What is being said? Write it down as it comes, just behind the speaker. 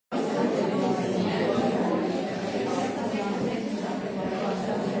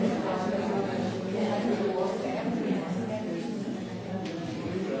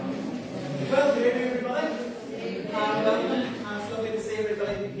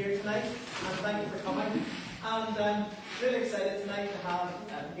tonight, and thank you for coming. And I'm really excited tonight to have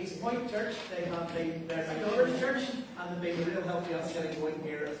Eastpoint Church. They have been their children's church, and they've been a real help to us getting going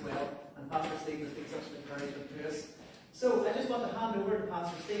here as well. And Pastor Stephen has been such an encouragement to us. So I just want to hand over to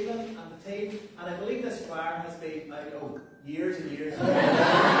Pastor Stephen and the team, and I believe this choir has been, years and years. I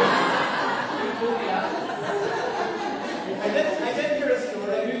did hear a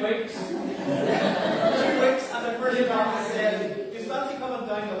story. 2 weeks. 2 weeks, and the first pastor said, "You fancy coming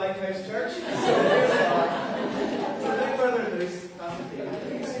down to Lighthouse Church?" So here they are. So without further ado, Pastor Stephen,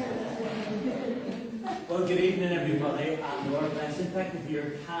 please. Well, good evening, everybody, and Lord bless you. Thank you for your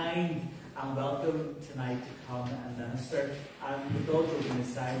time and welcome tonight to come and minister. And with all joking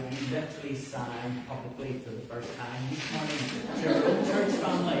aside, we literally sang publicly for the first time this morning to our own church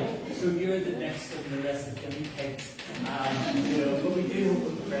family. So you're the next in the list of guinea pigs. But we do hope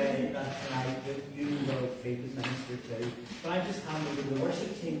and pray that tonight that you will be the minister too. But I just hand over the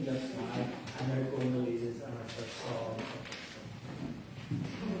worship team just now, and they're going to lead us in our first song.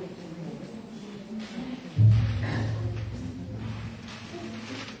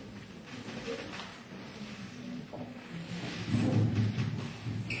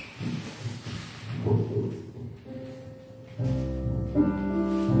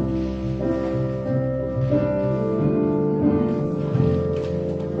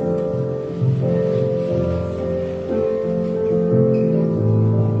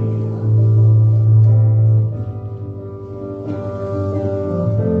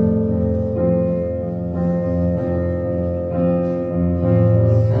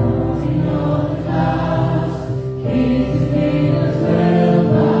 He's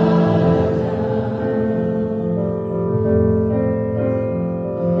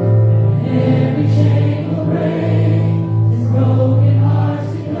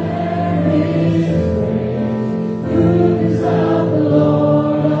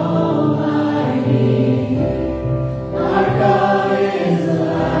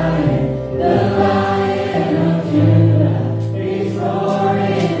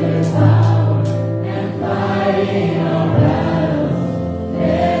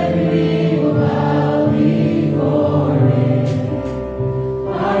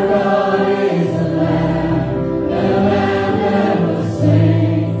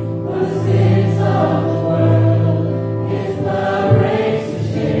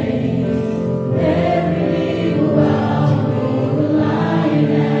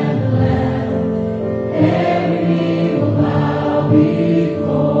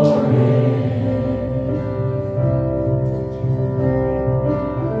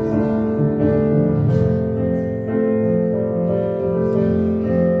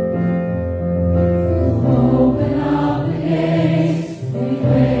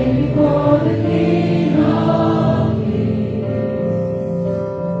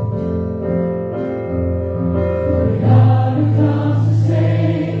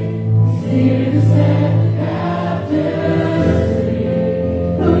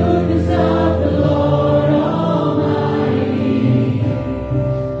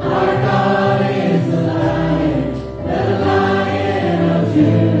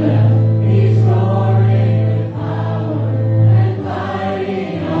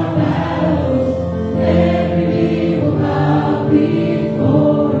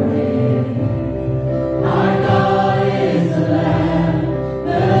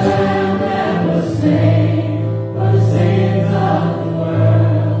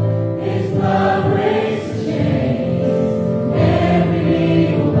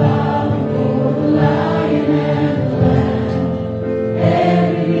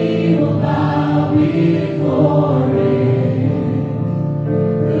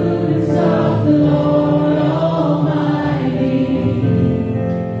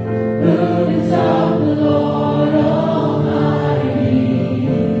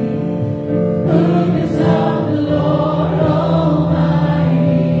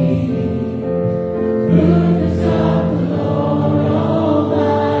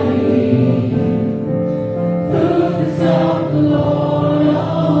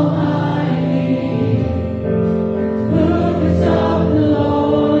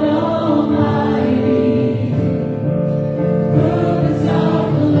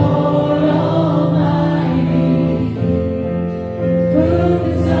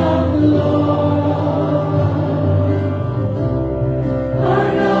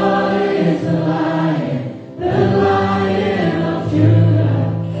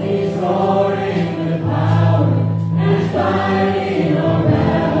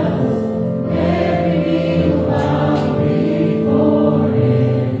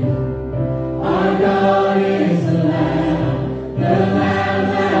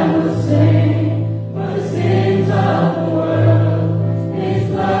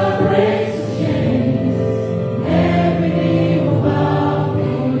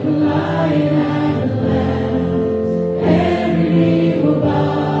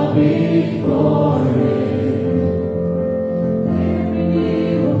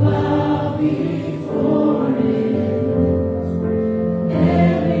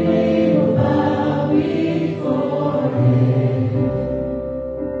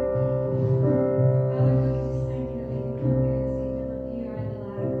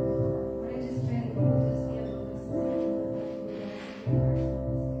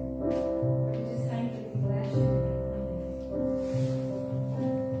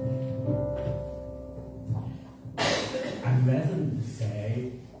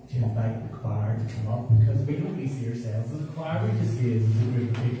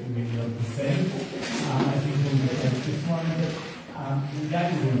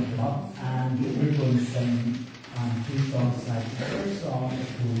guys are going to come up and we're going to sing two songs tonight. The first song is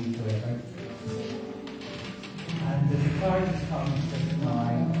Holy Forever. And as the cards come just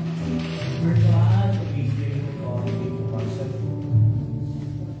now, we're glad that we hear the God we can worship.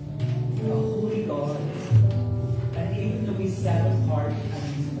 A holy God, and even though we set apart and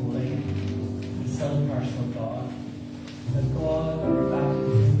He's holy, He's still a personal God. The God of our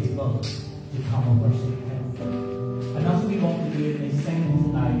baptism is able to come and worship Him. And that's what we want to do in this singing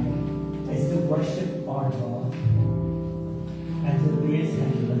tonight, is to worship our God and to raise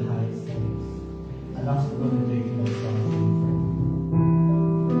Him to the highest place. And that's what we're going to do in this song.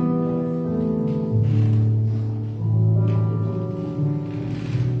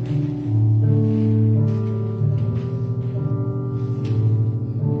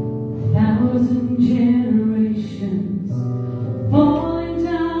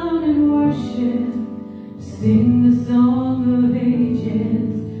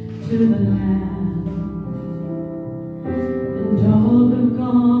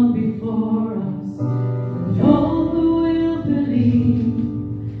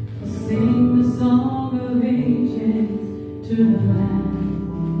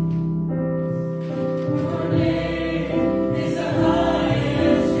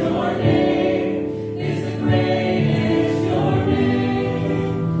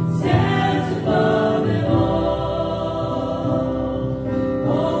 Stands above it all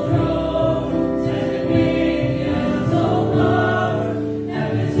through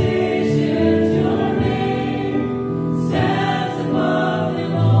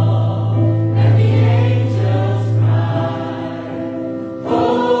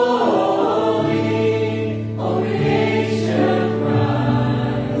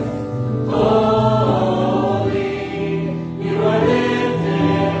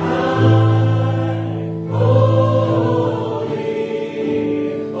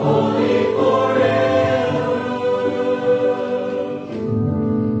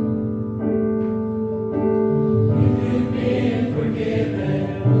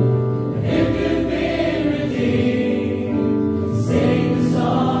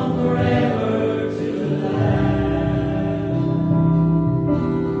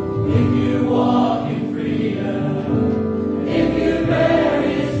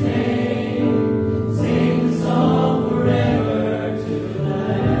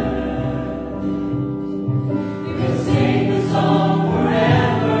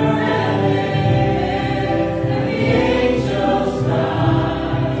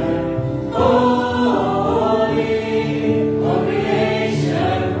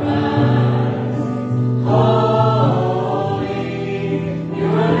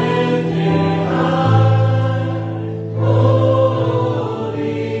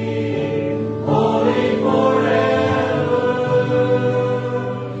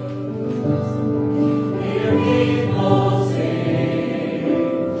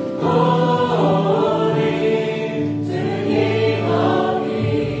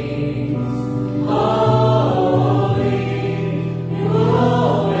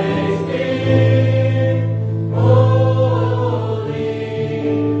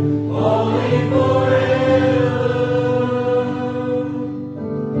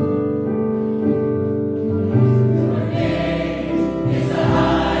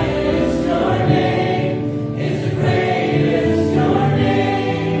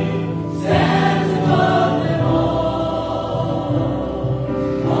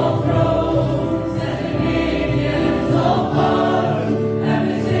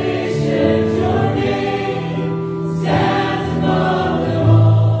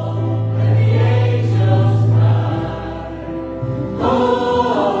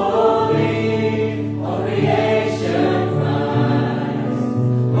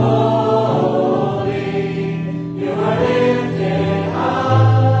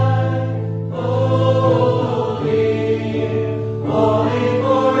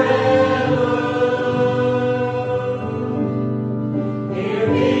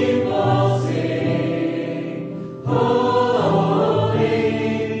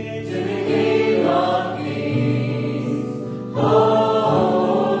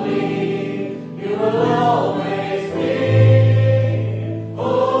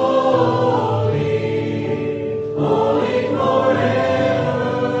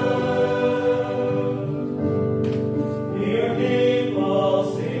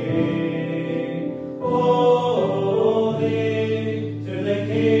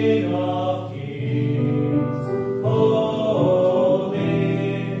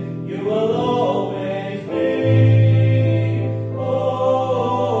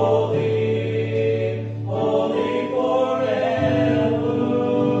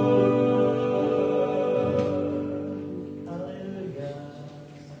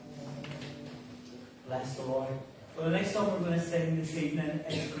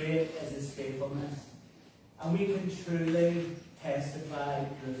testify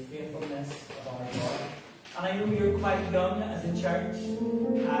to the faithfulness of our God. And I know you're quite young as a church,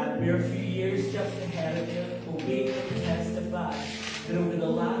 and we're a few years just ahead of you, but we can testify that over the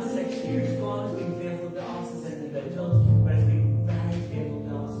last 6 years, God has been faithful to us as individuals, but has been very faithful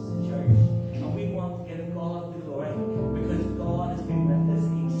to us as a church. And we want to give God the glory, because God has been with us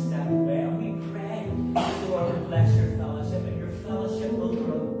each step of the way. And we pray that the Lord will bless your fellowship, and your fellowship will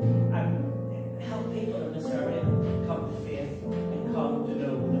grow, and help people in this area come to faith and come to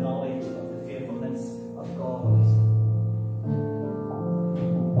know the knowledge of the faithfulness of God.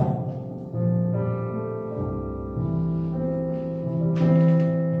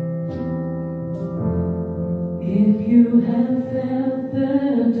 If you have felt the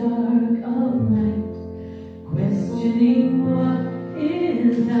dark of night, questioning what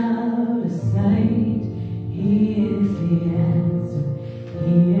is out of sight, He is the answer,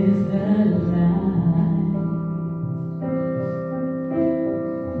 He is the light.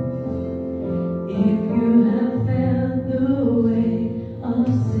 If you have felt the weight of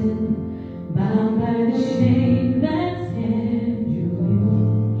sin, bound by the shame that's hemmed you in,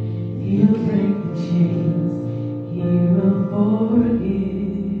 He'll break the chains, He will forgive.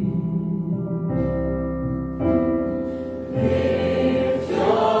 Lift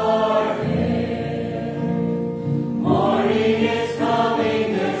your head, morning is coming,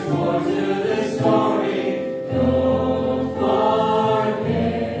 there's more to the story. Don't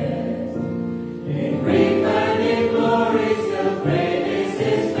forget, in grief and in glory, still great is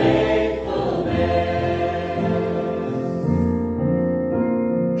His faithfulness.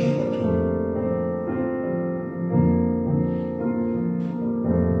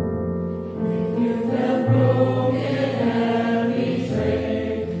 If you felt broken and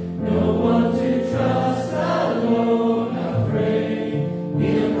betrayed, no one to trust, alone, afraid,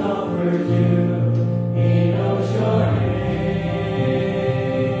 He'll comfort you, He knows your name.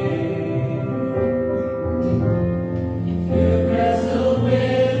 If you wrestle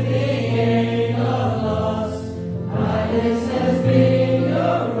with the ache of loss, guidance has been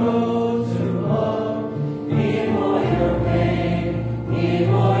your road to walk. He bore your pain, He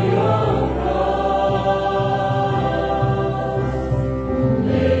bore your cross.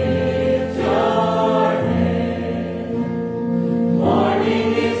 Lift your head, morning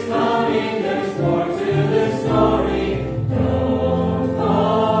is coming, there's more to the story. Don't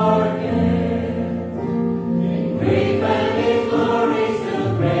forget, in grief and in glory, still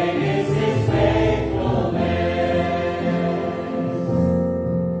great is His faithfulness.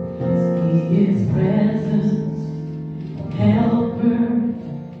 He is present, helper,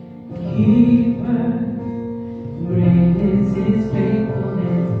 keeper, great is His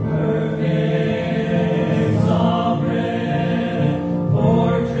faithfulness. Perfect, sovereign,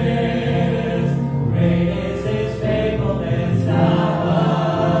 fortress, great is His faithfulness. Abba,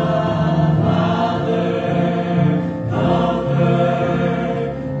 Father, comfort,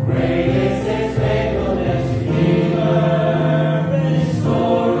 great is His faithfulness. Redeemer,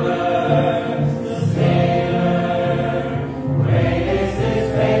 restorer, sustainer, great is His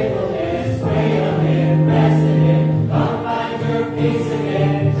faithfulness. Wait on Him, rest in Him, come find your peace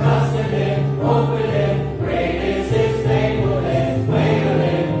again. Trust in Him, hope in Him, great is His faithfulness. Wait on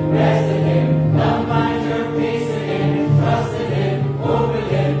Him, rest in Him, come find your peace again. Trust in Him, hope in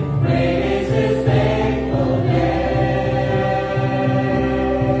Him, great is His faithfulness.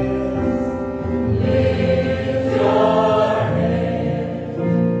 Lift your head,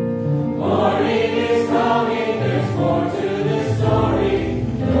 morning is coming, there's more to the story.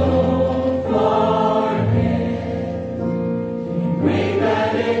 Don't forget, in grief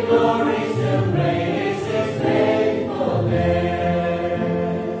and in glory, still great is His faithfulness.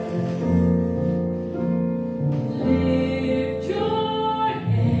 Lift your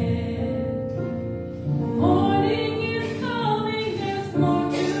head, morning is coming, there's more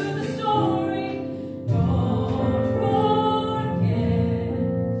to the story. Don't forget,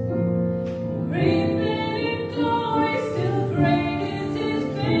 grief and in glory, still great is His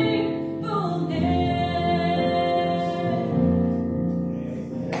faithfulness.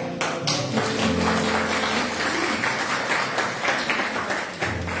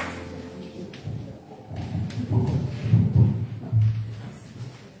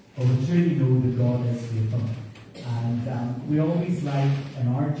 But we truly know that God is faithful. And we always like in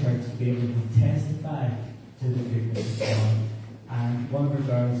our church to be able to testify to the goodness of God. And one of our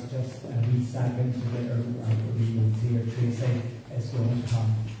girls, just a wee second to get her, we will see her, Tracy, is going to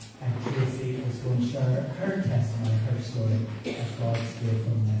come. And Tracy is going to share her testimony, her story of God's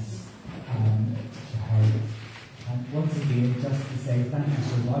faithfulness to her. And once again, just to say thank you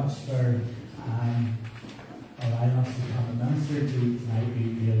so much for allowing us to come and minister to you tonight. We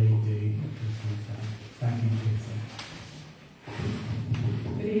really do appreciate that. Thank you, Jason.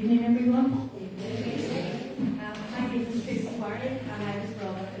 Good evening, everyone. My name is Tracy Marley, and I was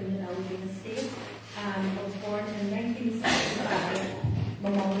brought up in the Belgian estate. I was born in 1965. My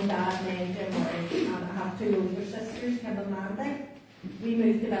mum and dad named Jim Murray, and I have two older sisters, Kim and Mandy. We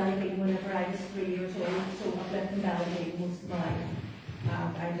moved to Belgium whenever I was 3 years old, so I've lived in Belgium most of my life.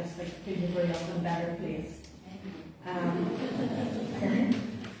 And I just couldn't grow up in a better place.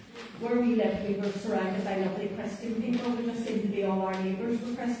 Where we lived, we were surrounded by lovely Christian people. We just seemed to be all our neighbours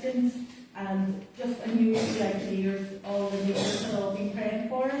were Christians. And just I knew throughout the years, all the neighbours had all been praying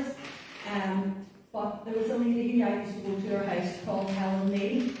for us. But there was a lady who I used to go to her house called Helen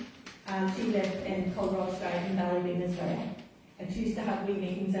Lee, and she lived in Culross Drive in Ballybeen as well. And she used to have wee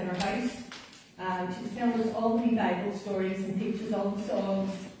meetings in her house, and she was telling us all the wee Bible stories and teach us all the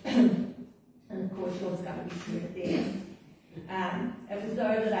songs. And of course, you always got to be sweet at the end. It was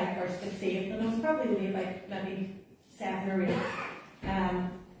there that I first got saved, and I was probably only about maybe 7 or 8.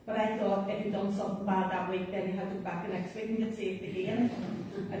 But I thought if you'd done something bad that week, then you had to go back the next week and get saved again.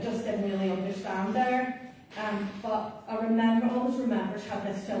 I just didn't really understand there. But I always remember she had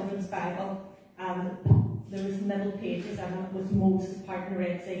this children's Bible, and there was middle pages, and it was Moses parting the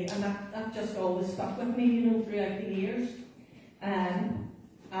Red Sea, and that just always stuck with me, you know, throughout the years. And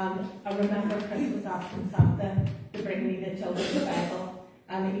I remember Christmas asking Santa to bring me the children's Bible,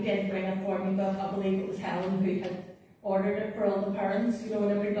 and he did bring it for me, but I believe it was Helen who had ordered it for all the parents, you know,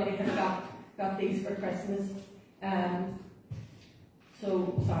 and everybody had got these for Christmas.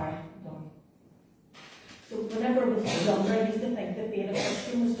 Sorry, I'm done. So whenever I was younger, I used to think that being a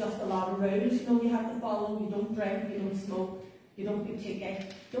Christian was just a lot of rules, you know, you have to follow. You don't drink, you don't smoke, you don't be cheeky,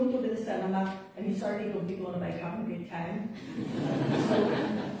 don't go to the cinema, and you certainly don't be going about having a good time. So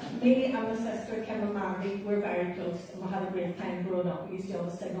me and my sister Kim and Mandy were very close, and we had a great time growing up. We used to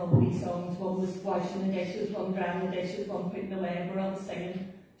always sing all the wee songs. One was washing the dishes, one drying the dishes, one putting away. We were always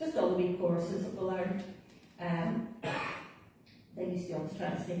singing just all the wee choruses that we learned. They used to always try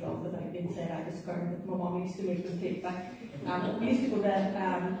to sneak off without being said I was scared, but my mum used to make them take back. We used to go to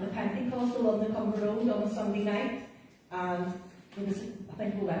the Pentecostal on the Cumber Road on a Sunday night, and it was, I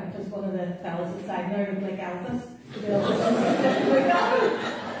think we went as one of the fellas outside there looked like Elvis.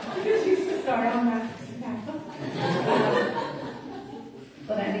 He just used to start on that campus.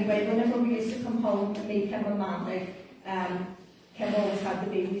 But anyway, whenever we used to come home, me, Kim and Mandy, Kim always had the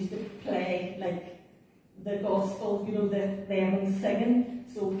baby, we used to play like the gospel, you know, them singing.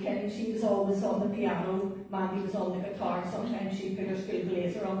 So Kim, she was always on the piano, Mandy was on the guitar. Sometimes she put her school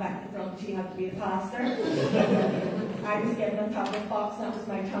blazer on back to front, she had to be a pastor. I was given a tablet box, that was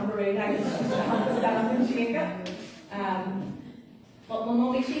my tambourine, I was just had to stand and shake it. But my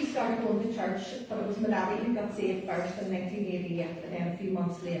mummy, she started going to church, but it was my daddy who got saved first in 1988, and then a few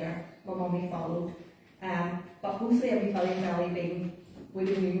months later, my mummy followed. But mostly everybody in Ballybeen would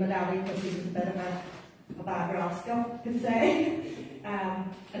have knew my daddy because he was a bit of a bad rascal, I could say. And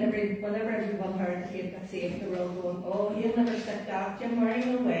whenever everyone heard that he had got saved, they were all going, oh, he'll never stick that, Jim Murray,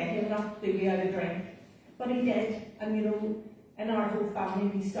 no way, he'll not do you out of drink. But he did, and you know, in our whole family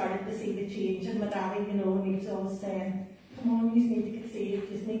we started to see the change in my daddy, you know, and he was always saying, come on, you need to get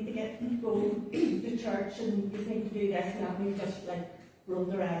saved, you need to go to church, and you need to do this and that. And we just like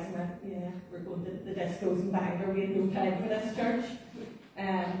rolled our eyes and went, yeah, we're going to the discos and Bangor, we had no time for this church.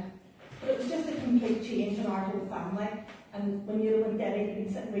 But it was just a complete change in our whole family. And when you know when Daddy had been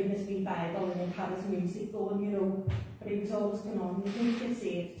sitting reading his wee Bible and he had his music going, you know, but he was always going on, you need to get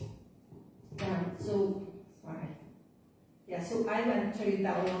saved. So I went to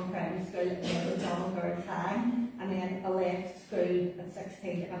Ballymun Primary School and then Ballymun Girls High, and then I left school at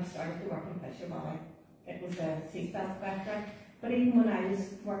 16 and started to work in Fisher Valley. It was a seatbelt factory. But even when I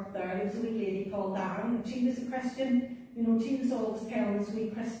worked there, there was a wee lady called Anne, and she was a Christian. You know, she was always telling us wee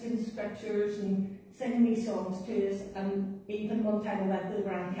Christian scriptures and singing these songs to us. And even one time I went to the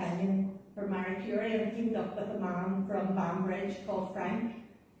Grand Canyon for Marie Curie, and I teamed up with a man from Banbridge called Frank.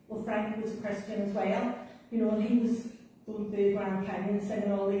 Well, Frank was a Christian as well, you know, and he was going to the Grand Canyon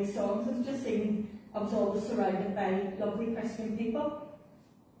singing all these songs. It just seemed I was always surrounded by lovely Christian people.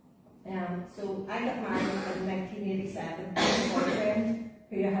 So I got married in 1987 to a boyfriend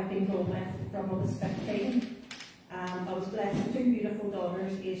who I had been home with from I was 15. I was blessed with 2 beautiful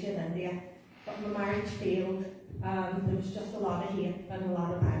daughters, Asia and India, but my marriage failed. There was just a lot of hate and a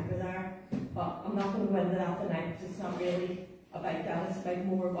lot of anger there. But I'm not going to go into that tonight because it's not really about that. It's about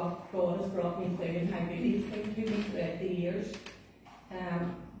more what God has brought me through and how good He's been to me throughout the years.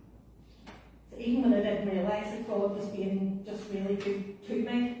 So even when I didn't realise that God was being just really good to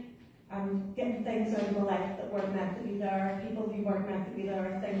me, and getting things out of my life that weren't meant to be there, people who weren't meant to be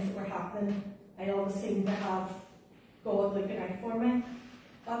there, things that were happening. I always seemed to have God looking out for me.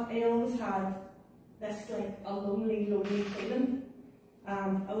 But I always had this like a lonely feeling.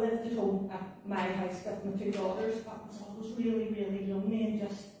 I lived at home at my house with my 2 daughters, but I was always really lonely, and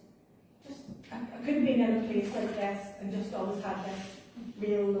just I couldn't be in a place like this and just always had this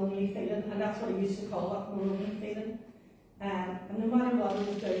real lonely feeling, and that's what I used to call it, my lonely feeling. And no matter what I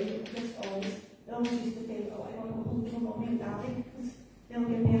would do, I always used to feel, oh, I want to go home to my mummy and daddy, because they'll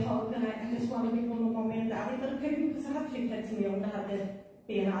give me a hug, and I just want to be home with mummy and daddy, but I couldn't, because I had 2 kids of my own. I had to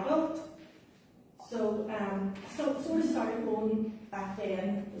be an adult. So I started going back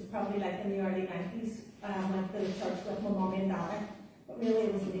then. It was probably like in the early 90s, went to the church with my mummy and daddy, but really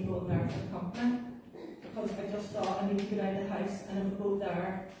I was only going there for the company, because I just thought I need to get out of the house, and if I go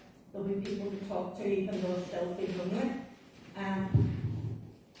there, there'll be people to talk to, even though I still feel lonely.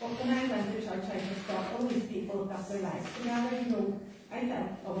 But when I went to church, I just thought, all these people have got their lives together, you know. I felt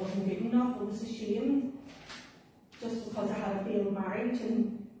I wasn't good enough. I was ashamed, just because I had a failed marriage,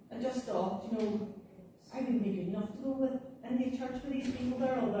 and I just thought, you know, I wouldn't be good enough to go with any church with these people.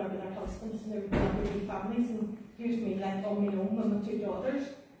 They're all there with their husbands and their lovely families, and here's me like on my own with my 2 daughters.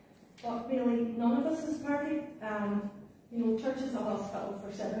 But really, none of us is perfect. You know, church is a hospital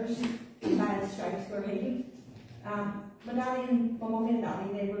for sinners, and by the stripes we're healed. My daddy and my mummy and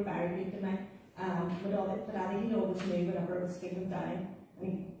daddy, they were very good to me. My daddy, he'd always knew whenever I was feeling down,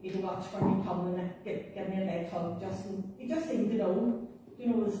 and he'd watch for me coming and give me a big hug. He just seemed to know, you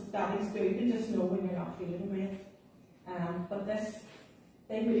know, as daddies do, they just know when you're not feeling great. But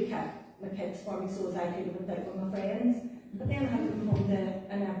they really kept my kids for me, so as I could have been out with my friends. But then I had to come home to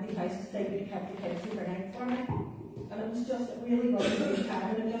an empty house, because they would have kept the kids overnight for me. And it really wasn't a good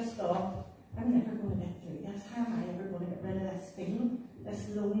time, and I just thought, I'm never going to get through this. How am I ever going to get rid of this feeling? This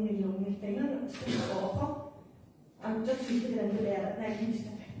lonely feeling. It was just awful. I'm just used to get into bed at night and used to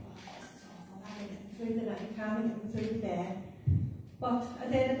think, oh, this is awful. How am I getting through the night? How am I getting through the day? But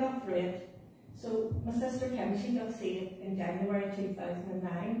I did, I got through it. So my sister Kim, she got saved in January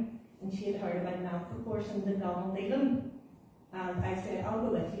 2009, and she had heard about an alpha course in the Donald Leland. And I said, I'll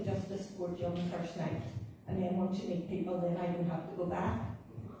go with you just to support you on the first night. And then once you meet people, then I don't have to go back.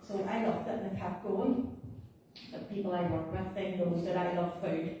 So I loved it, and I kept going. The people I work with, they know that I love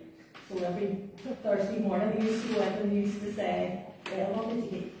food. So every Thursday morning I used to go out and used to say, well, what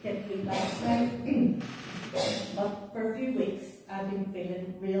did you get food last night? But for a few weeks I'd been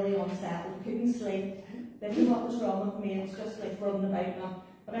feeling really unsettled, couldn't sleep, didn't know what was wrong with me. It was just like running about now.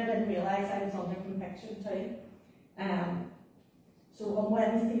 But I didn't realise I was under conviction too. So on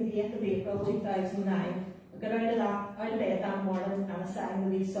Wednesday, the 8th of April 2009, I got out of bed that morning, and I sang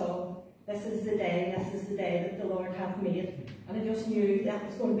the wee song, this is the day that the Lord hath made. And I just knew that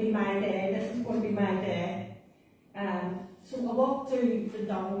was going to be my day, this is going to be my day. So I walked to the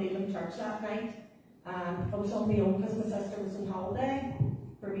Donald Leland church that night. I was on my own because my sister was on holiday,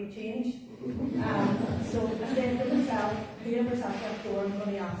 for a change. So I said to myself, whoever's at that door, I'm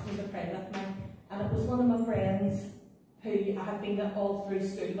going to ask them to pray with me. And it was one of my friends who I had been all through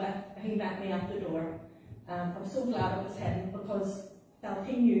school with. He met me at the door. I'm so glad it was him, because I felt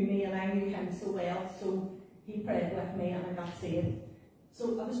he knew me and I knew him so well. So he prayed with me and I got saved.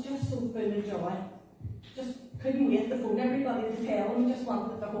 So I was just so full of joy. Just couldn't wait to phone everybody to tell them. Just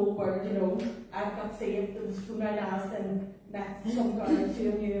wanted the whole world to know I've got saved. It was when I asked and met some girls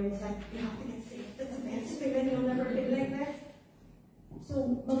who I knew, and was like, you have to get saved. It's the best feeling, you'll never feel like this.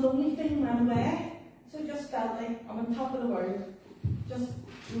 So my lonely feeling went away. So I just felt like I'm on top of the world. Just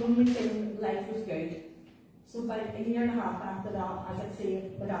lonely feeling life was good. So about a year and a half after that, I got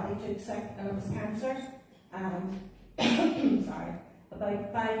saved, my daddy took sick and it was cancer. Sorry,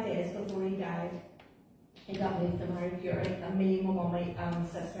 about 5 days before he died, he got moved to Mary Curie, and me, my mummy, and my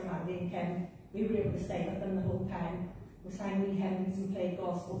sister Mandy and Kim, we were able to stay with them the whole time. We sang wee hymns and played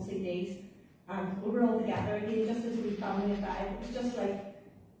gospel CDs, and we were all together again, just as a wee family of 5. It was just like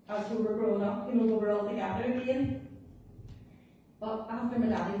as we were growing up, you know, we were all together again. But after my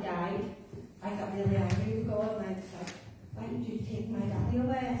daddy died, I got really angry with God, and I was like, why did you take my daddy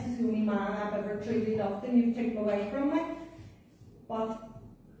away? This is the only man I've ever truly loved, and you've taken him away from me. But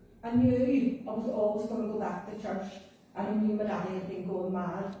I knew I was always going to go back to church, and I knew my daddy had been going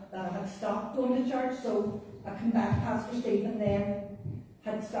mad, that I had stopped going to church. So I came back. Pastor Stephen then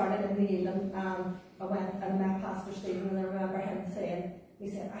had started in the healing, and I went and met Pastor Stephen, and I remember him saying, he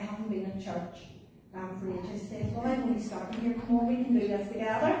said, I haven't been in church for ages. He said, well, I'm only starting here, come on, we can do this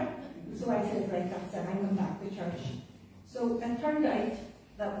together. So I said, right, that's it, I'm going back to church. So it turned out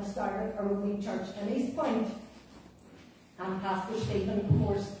that we started our wee church in Eastpoint. And Pastor Stephen, of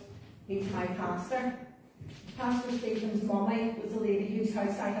course, he's my pastor. Pastor Stephen's mummy was a lady whose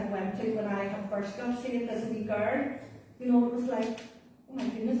house I had went to when I had first got saved as a wee girl. You know, it was like, oh my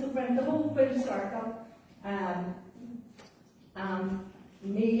goodness, it went the whole full circle.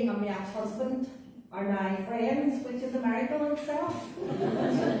 Me and my ex-husband are now friends, which is a miracle in itself.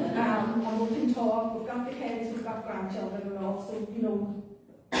 And we can talk, we've got the kids, we've got grandchildren and all, so, you know,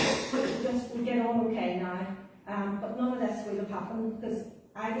 we get on okay now. But none of this would have happened because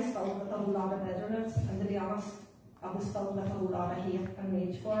I was filled with a whole lot of bitterness, and to be honest, I was filled with a whole lot of hate and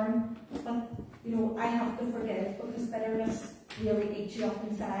rage for him. But, you know, I have to forgive because bitterness really eats you up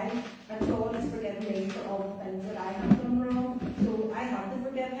inside, and God has forgiven me for all the things that I have done wrong, so I have to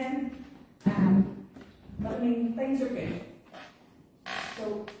forgive him. But I mean, things are good.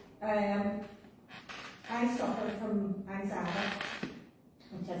 So, I suffer from anxiety,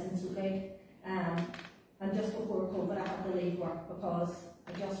 which isn't so good. And just before COVID, I had to leave work because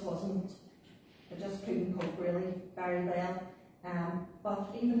I just couldn't cope really very well. But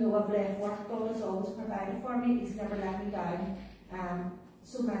even though I've left work, God has always provided for me. He's never let me down.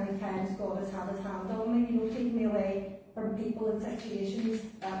 So many times God has had his hand on me, you know, taking me away from people and situations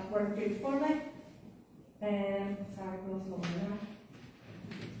that weren't good for me. Sorry, I was long now.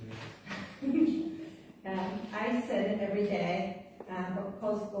 I sin it every day, but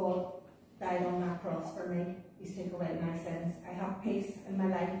because God died on that cross for me, he's taken away my sins. I have peace in my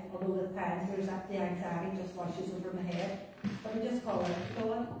life, although at times there's the anxiety just washes over my head. But I just call out to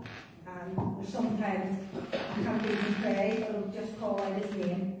God. There's sometimes I can't even pray, but I'll just call out his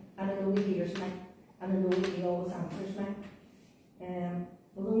name, and I know he hears me, and I know that he always answers me.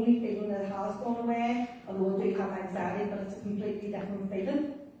 The only feeling that has gone away, although I do have anxiety, but it's a completely different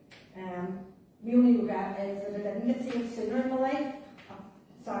feeling. My only regret is that I didn't get saved sooner in my life.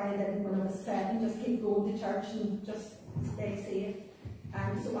 Sorry I didn't when I was 7, just keep going to church and just stay safe.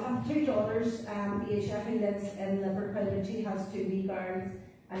 So I have 2 daughters, Asia, who lives in Liverpool, and she has 2 wee girls,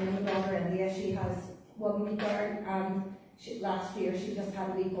 and then my daughter India, she has 1 wee girl, and last year she just had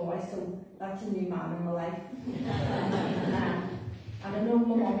a wee boy, so that's a new man in my life. And I know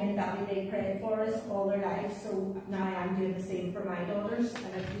my mummy and daddy, they prayed for us all their lives, so now I'm doing the same for my daughters,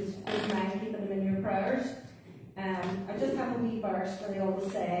 and if you don't mind keeping them in your prayers. I just have a wee verse that I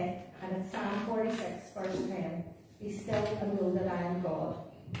always say, and it's Psalm 46, verse 10. Be still and know that I am God.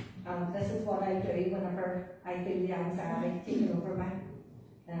 And this is what I do whenever I feel the anxiety taking over me.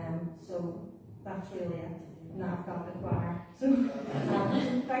 So that's really it. Now I've got the choir. So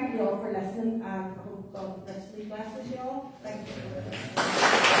thank you all for listening, and I hope God richly blesses you all. Thank you.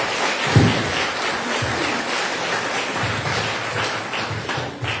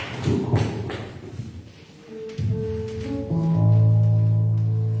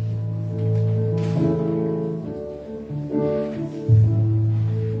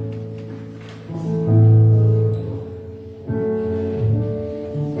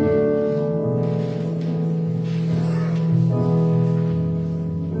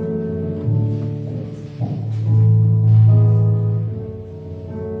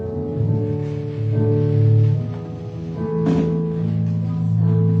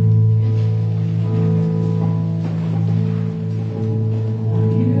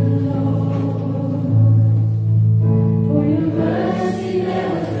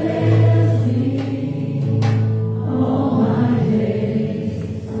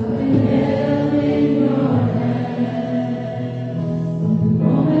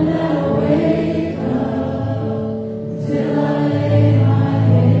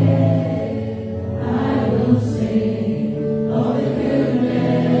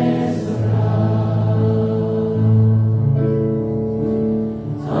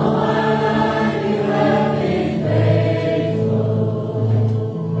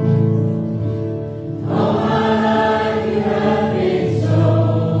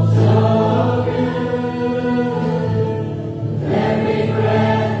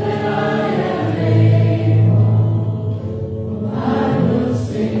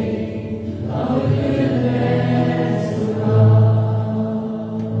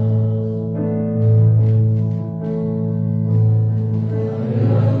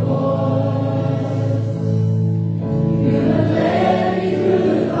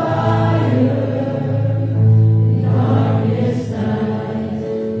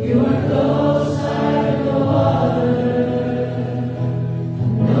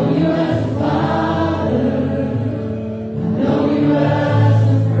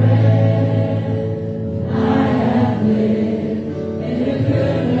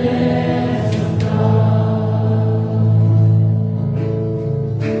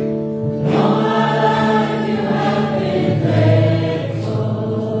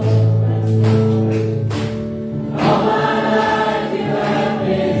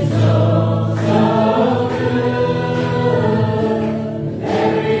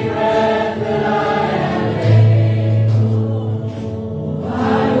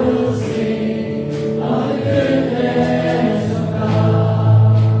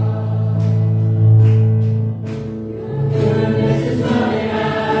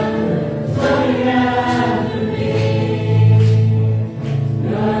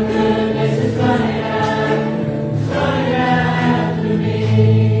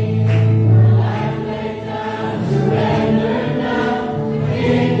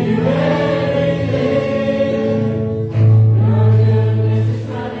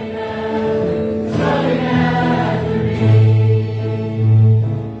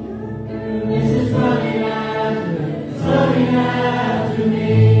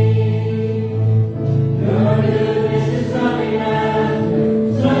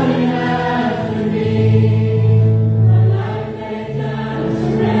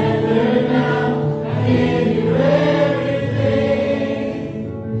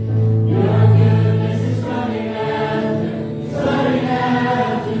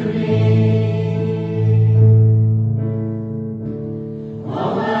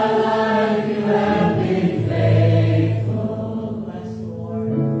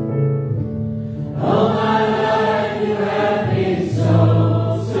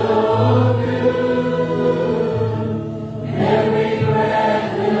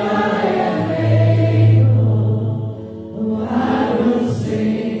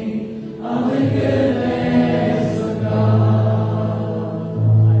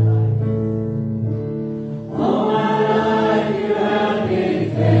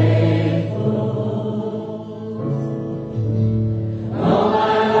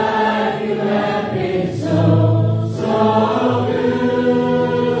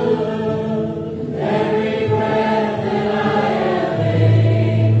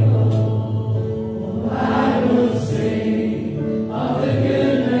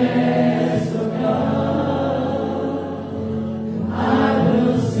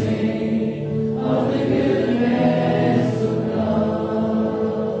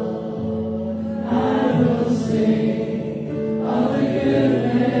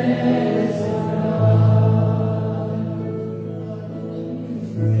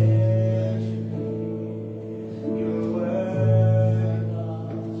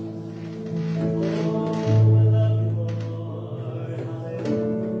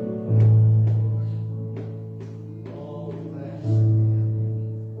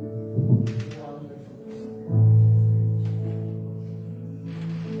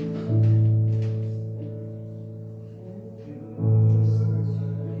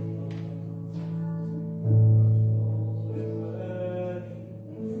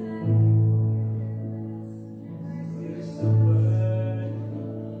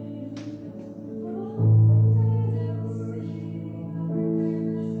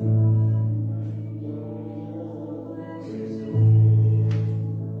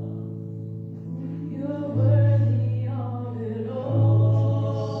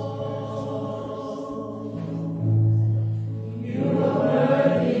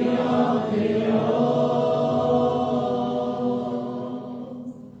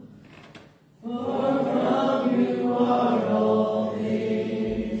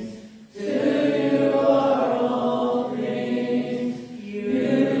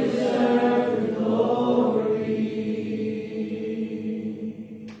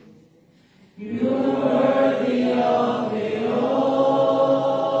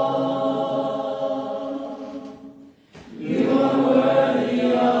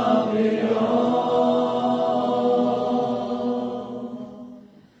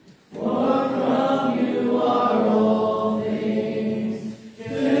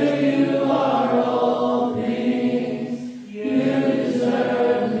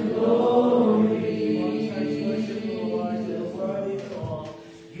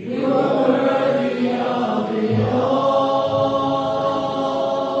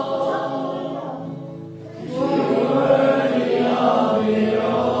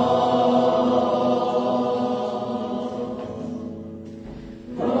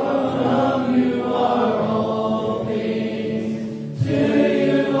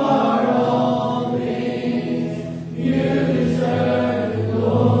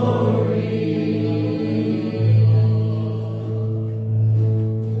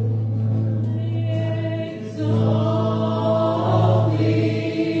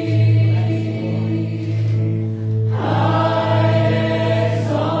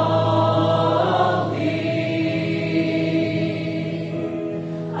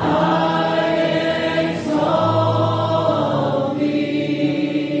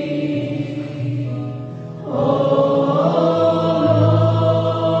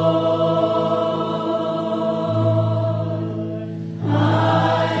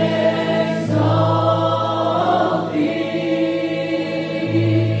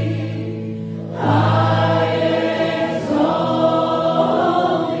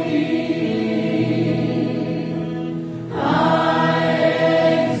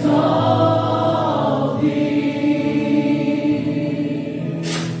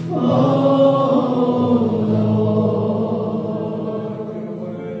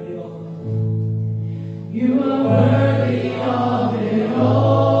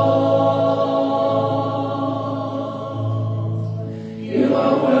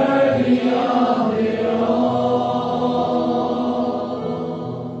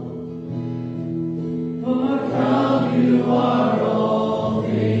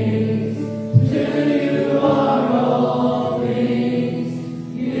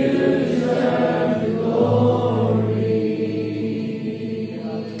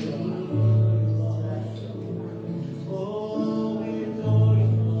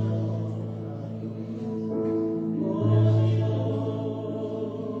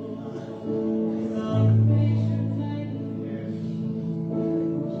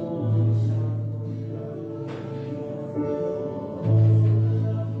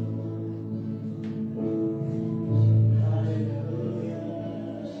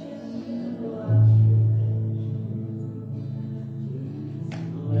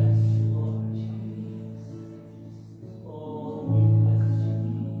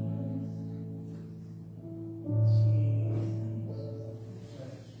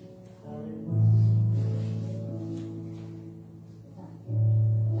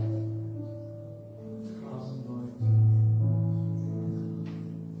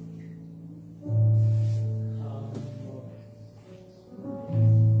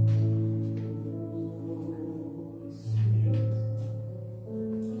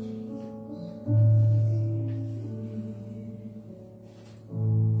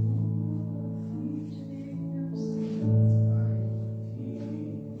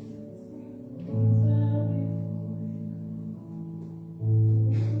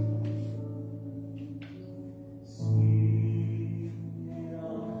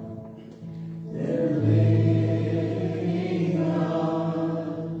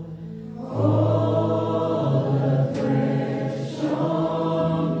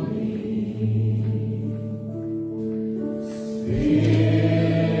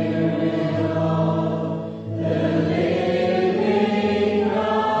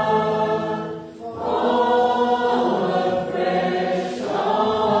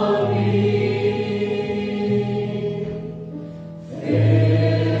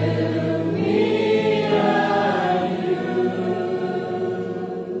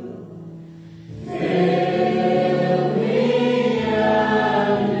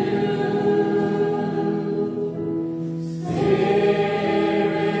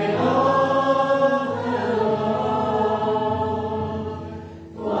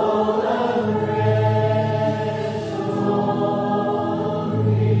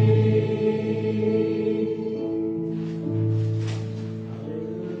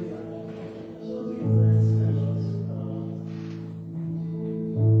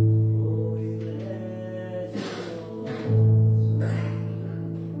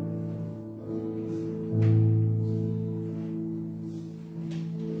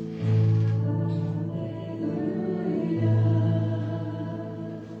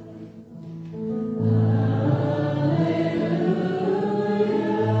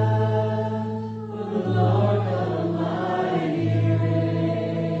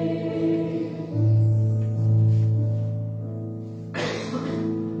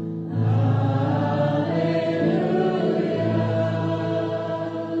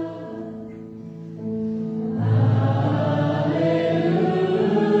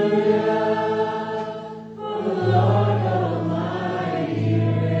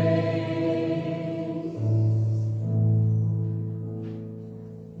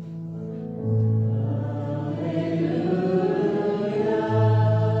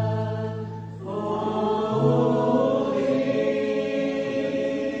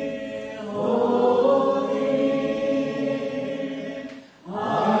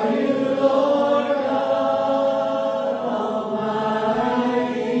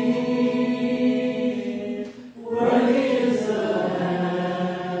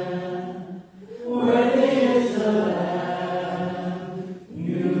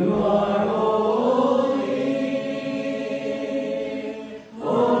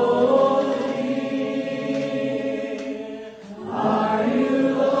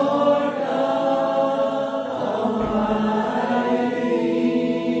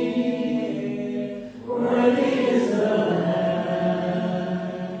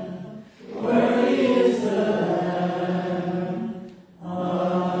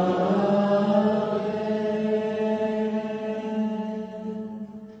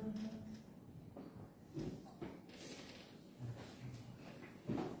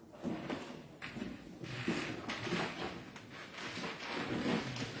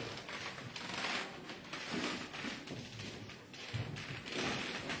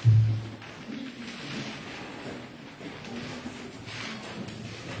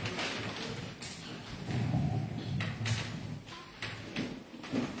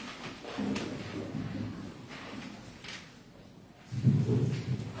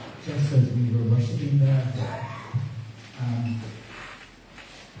 been there.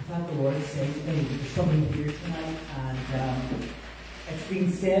 I thought the Lord said to me that there's somebody here tonight, and it's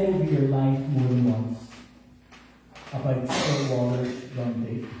been said over your life more than once about still waters run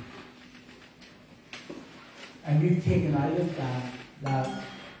deep. And you've taken out of that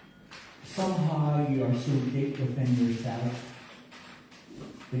somehow you are so deep within yourself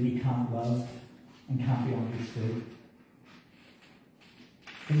that you can't love and can't be understood.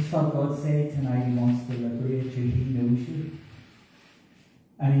 I just felt God say tonight He wants to liberate you. He knows you.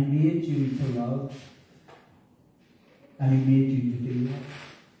 And He made you to love. And He made you to do that.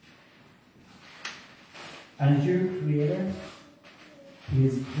 And as your Creator, He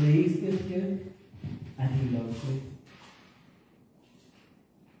is pleased with you and He loves you.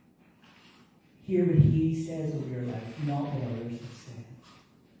 Hear what He says over your life, not what others have said.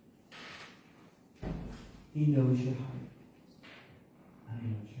 He knows your heart. And He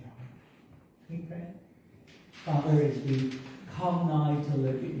knows your heart. Can we pray? Father, as we come now to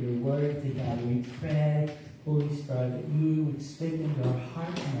look at your word together, we pray, Holy Spirit, that you would speak into our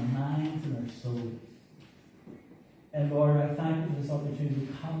hearts and our minds and our souls. And Lord, I thank you for this opportunity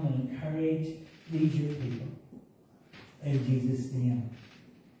to come and encourage these your people. In Jesus' name.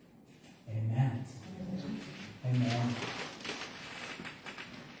 Amen. Amen.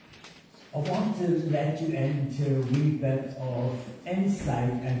 I want to let you into a wee bit of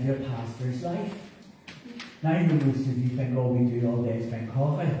insight into your pastor's life. Now, I know most of you think all we do all day is drink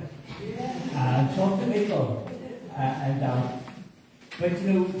coffee and talk to people. But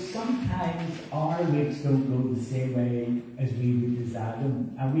you know, sometimes our weeks don't go the same way as we would desire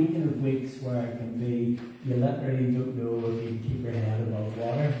them. And we can have weeks where it can be, you literally don't know if you can keep your head above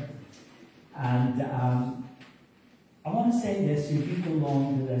water. And I want to say this, if you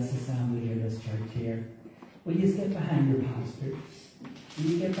belong to this assembly here, this church here, will you get behind your pastors? Will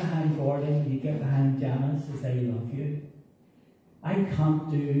you get behind Gordon? Will you get behind Janice as they love you? I can't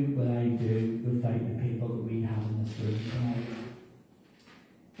do what I do without the people that we have in this room tonight.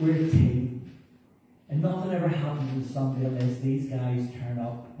 We're a team. And nothing ever happens to somebody unless these guys turn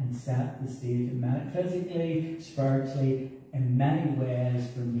up and set the stage, physically, spiritually, in many ways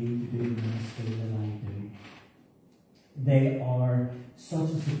for me to do the ministry that I do. They are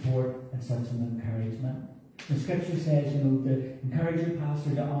such a support and such an encouragement. The scripture says, you know, to encourage your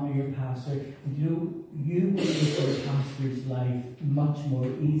pastor, to honour your pastor. And you know, you will make your pastor's life much more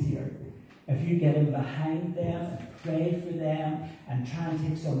easier if you get in behind them and pray for them and try and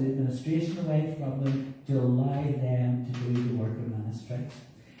take some of the administration away from them to allow them to do the work of ministry.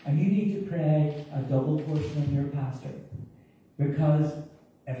 And you need to pray a double portion on your pastor, because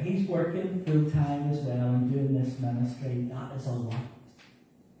if he's working full time as well and doing this ministry, that is a lot.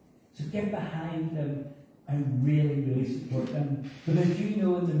 So get behind them and really, really support them. Because you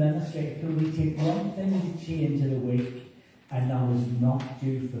know in the ministry, it can only take one thing to change in a week, and that was not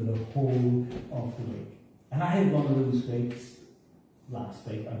due for the whole of the week. And I had one of those weeks last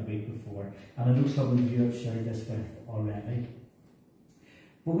week or the week before, and I know some of you have shared this with already.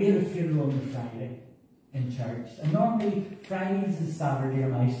 But we had a funeral on the Friday in church, and normally Fridays and Saturday are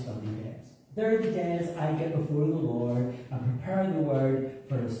my study days. They're the days I get before the Lord and prepare the word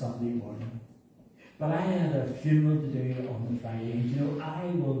for a Sunday morning. But I had a funeral to do on the Friday, and you know, I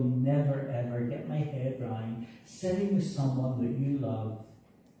will never ever get my head round sitting with someone that you love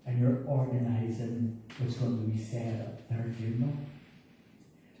and you're organising what's going to be said at their funeral.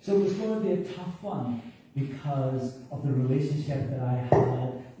 So it was going to be a tough one because of the relationship that I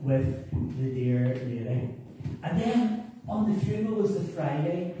had with the dear lady. And then on the funeral was the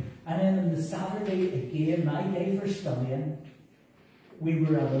Friday, and then on the Saturday, again, my day for studying, we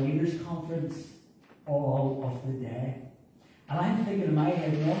were at a leaders' conference all of the day. And I'm thinking in my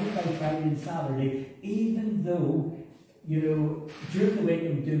head, normally by Friday and Saturday, even though, you know, during the week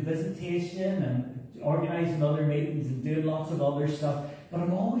I'm doing visitation and organising other meetings and doing lots of other stuff, but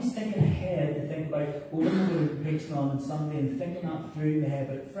I'm always thinking ahead to think about, well, what am I going to be preaching on Sunday, and thinking that through in my head.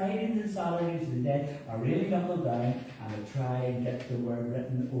 But Fridays and Saturdays of the day, I really knuckle down and I try and get the word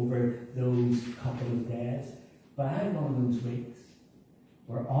written over those couple of days. But I had one of those weeks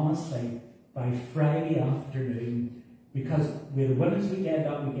where honestly, by Friday afternoon, because we had a women's weekend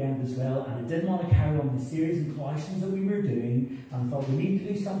that weekend as well, and I didn't want to carry on the series and questions that we were doing, and I thought we need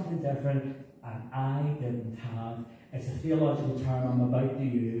to do something different, and I didn't have, it's a theological term I'm about to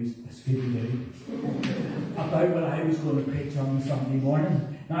use, a Scooby-Doo, about what I was going to preach on Sunday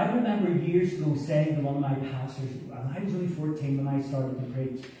morning. Now I remember years ago saying to one of my pastors, and I was only 14 when I started to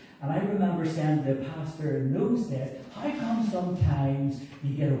preach, and I remember saying to the pastor in those days, how come sometimes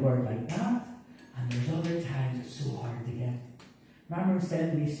you get a word like that, and there's other times it's so hard to get? I remember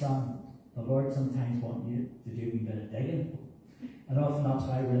saying to my son, The Lord sometimes wants you to do a bit of digging. And often that's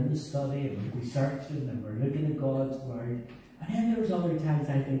why we're in the study and we're researching and we're looking at God's Word. And then there's other times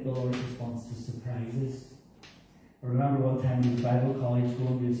I think the Lord responds to surprises. I remember one time in Bible college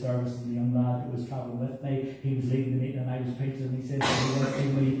going to a service and the young lad who was travelling with me, he was leading the meeting and I was preaching and he said,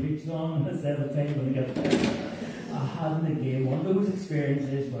 "What will you preach on?" And I said, "I'll tell you when I get there." I had in the game one of those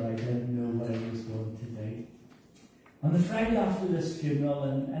experiences where I didn't know what I was going to do. On the Friday after this funeral,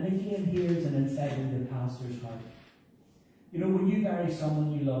 and again here's an insight into the pastor's heart. You know, when you bury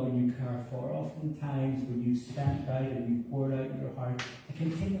someone you love and you care for, oftentimes when you've spent out and you've poured out your heart, it can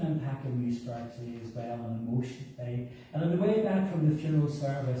take an impact on you spiritually as well and emotionally. And on the way back from the funeral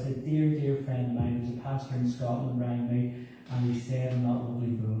service, a dear, dear friend of mine who's a pastor in Scotland rang me and he said in that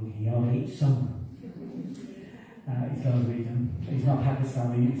lovely book, "He'll eat some." He's got to read them. He's not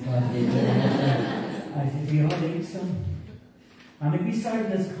Pakistani, he's got to read them. I said, "He'll eat some." And we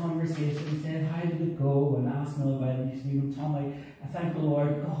started this conversation and said, "How did it go?" And asked me about it. And he said, "You know, Tom, I thank the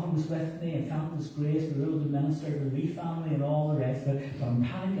Lord, God was with me, I felt His grace, we were able to minister to the wee family and all the rest of it. But I'm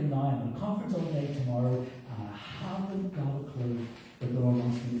panicking now, I'm at a conference all day tomorrow, and I haven't got a clue what the Lord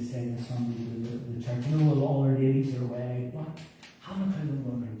wants me to say this Sunday to the church. You know, all our ladies are away, but I haven't a clue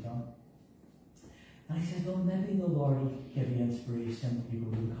what I'm going to preach on." And he said, "Well, maybe the Lord will give you inspiration when you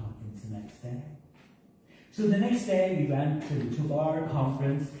go to the conference the next day." So the next day we went to the 2-hour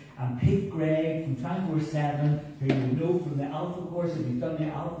conference, and Pete Gregg from 24/7, who you know from the Alpha course, if you've done the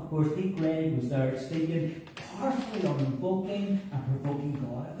Alpha course, Pete Gregg was there speaking powerfully on invoking and provoking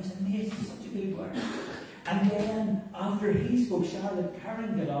God. It was amazing, such a good word. And then after he spoke, Charlotte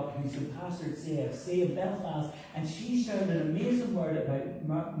Curran got up, who's the pastor at CFC in Belfast, and she shared an amazing word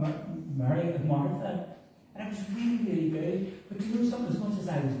about Mary and Martha. And it was really, really good. But you know something, as much as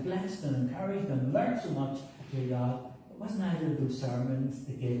I was blessed and encouraged and learned so much through that, it wasn't either of those sermons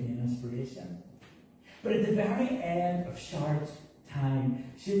that gave me an inspiration. But at the very end of Charlotte's time,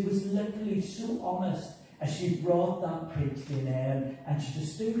 she was literally so honest as she brought that preach to an end, and she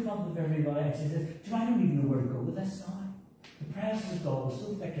just stood in front of everybody and she said, "Do you know, I don't even know where to go with this now." The presence of God was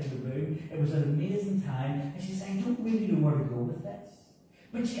so thick in the room, it was an amazing time, and she said, "I don't really know where to go with this."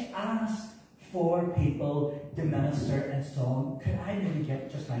 But she asked for people to minister in song. "Could I maybe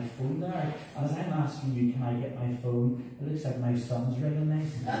get just my phone there?" And as I'm asking you, can I get my phone? It looks like my son's ringing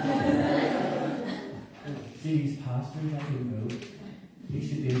nice. See, these pastors, I don't know. You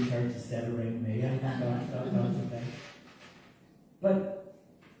should be in church instead of ringing me. I think that's the thing. But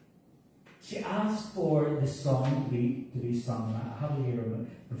she asked for the song to be sung. I have it here on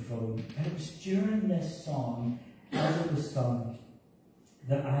the phone. And it was during this song, as it was sung,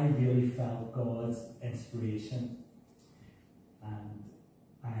 that I really felt God's inspiration. And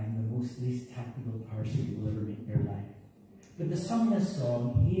I am the most least technical person you will ever meet in your life. But the song this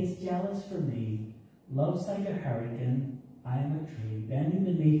song, "He is jealous for me, loves like a hurricane, I am a tree, bending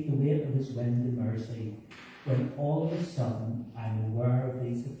beneath the weight of His wind and mercy, when all of a sudden I am aware of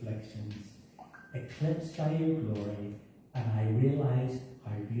these afflictions, eclipsed by your glory, and I realize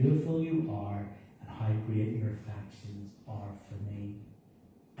how beautiful you are and how great your affections are for me.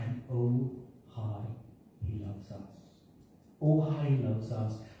 And oh, how He loves us. Oh, how He loves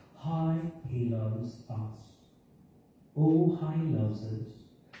us. How He loves us. Oh, how He loves us.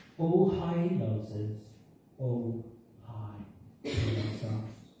 Oh, how He loves us. Oh, how He loves us.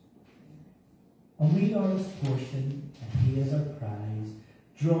 And we are His portion, and He is our prize,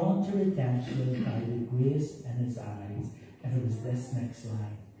 drawn to redemption by the grace in His eyes. And it was this next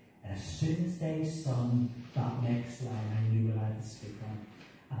line. And as soon as they sung that next line, I knew what I had to speak on.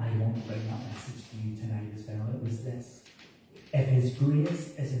 And I want to bring that message to you tonight as well. It was this: if His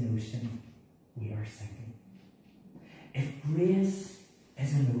grace is an ocean, we are sinking. If grace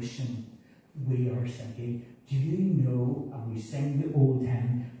is an ocean, we are sinking. Do you know, and we sing the old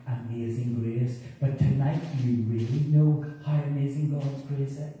hymn, Amazing Grace, but tonight do you really know how amazing God's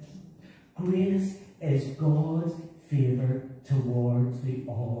grace is? Grace is God's favour towards the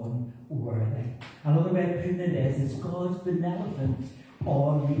unworthy. Another way of putting it is, it's God's benevolence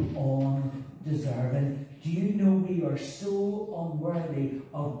on the undeserving. Do you know we are so unworthy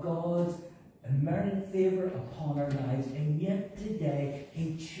of God's unmerited favour upon our lives, and yet today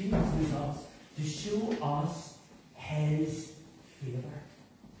He chooses us to show us His favour.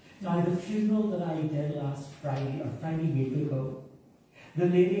 Now, the funeral that I did last Friday, or Friday week ago, the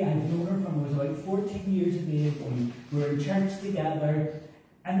lady, I've known her from I was about 14 years of age. We were in church together,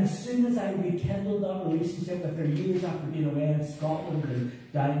 and as soon as I rekindled that relationship with her years after being away in Scotland and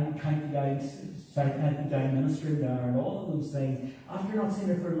South County Down ministering there and all of those things, after not seeing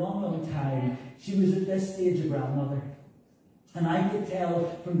her for a long, long time, she was at this stage a grandmother. And I could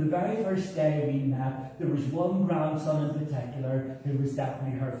tell from the very first day we met, there was one grandson in particular who was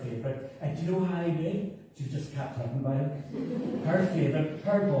definitely her favourite. And do you know how I knew? She just kept talking about it. Her favourite,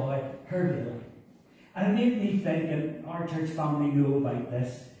 her boy, her baby. And it made me think, and our church family know about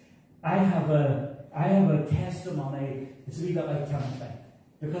this, I have a testimony. It's a wee bit like Timothy.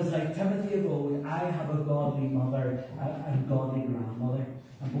 Because like Timothy of old, I have a godly mother and godly grandmother.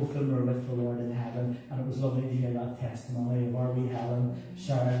 And both of them are with the Lord in heaven. And it was lovely to hear that testimony of our wee Helen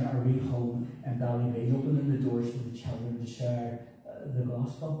sharing our wee home in Ballybay, opening the doors for the children to share the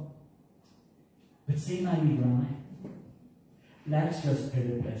gospel. But see my wee granny. Let's just put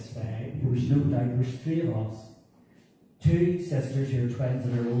it this way. There was no doubt there's three of us. Two sisters who are twins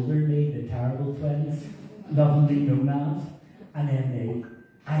that are older than me, the terrible twins, lovingly known as. And then me.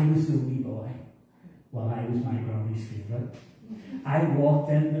 I was the wee boy. Well, I was my granny's favourite. I walked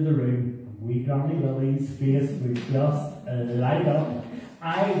into the room, and wee Granny Lily's face was just light up.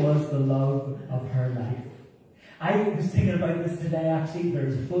 I was the love of her life. I was thinking about this today actually.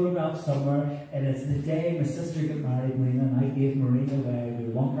 There's a photograph somewhere, and it's the day my sister got married, Marina, and I gave Marina away. We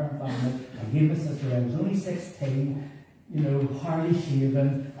were one parent family. I gave my sister away. I was only 16, you know, hardly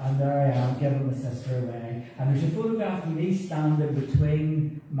shaven, and there I am giving my sister away. And there's a photograph of me standing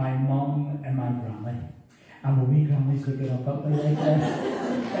between my mum and my granny. And my wee granny's looking up at me like this.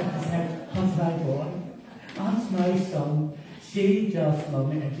 And she said, "That's my boy. That's my son." She just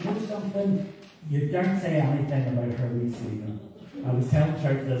loved me. And you know something? You daren't say anything about her wee Stephen. I was telling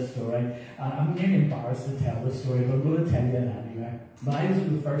church this story. I'm nearly embarrassed to tell this story, but I'm going to tell you it anyway. But I was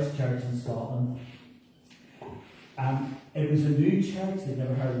at the first church in Scotland. It was a new church. They'd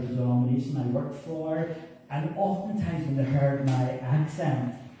never heard of the denomination I worked for. And oftentimes when they heard my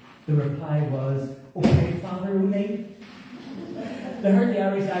accent, the reply was, "Okay, Father O'Neill." They heard the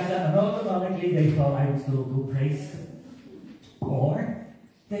Irish accent and automatically they thought I was the local priest. Or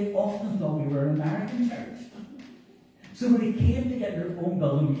they often thought we were an American church. So when it came to get your own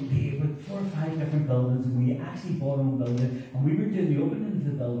building, we paid with 4 or 5 different buildings, and we actually bought our own building, and we were doing the opening of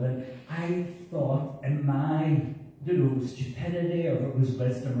the building. I thought in my, I don't know, stupidity or if it was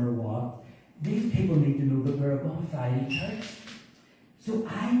wisdom or what, these people need to know that we're a bona fide church. So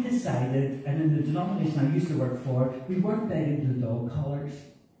I decided, and in the denomination I used to work for, we weren't big into dog collars.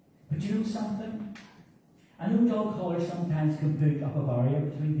 But you know something? I know dog collars sometimes can put up a barrier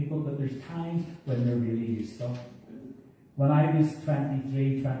between people, but there's times when they're really useful. When I was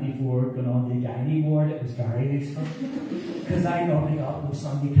 23, 24, going on the gynae ward, it was very useful. Because I normally got, "No,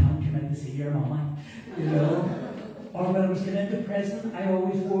 son, you can't come in to see your mama," you know. Or when I was going into prison, I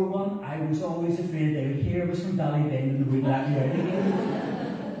always wore one. I was always afraid they would hear it was from Ballybay and they wouldn't let me out again.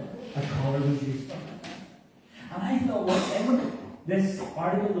 A collar was useful. And I thought, whatever this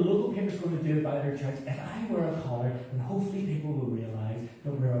article the local paper's going to do about our church, if I wear a collar, then hopefully people will realise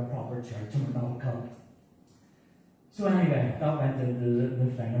that we're a proper church and we're not a cult. So anyway, that went to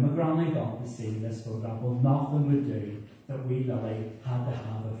the thing. And my granny got to see this photograph. Well, nothing would do that wee Lily had to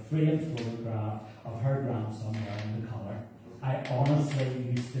have a framed photograph of her grandson wearing the collar. I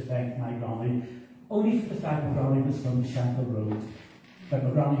honestly used to think my granny, only for the fact my granny was from the Shankill Road, but my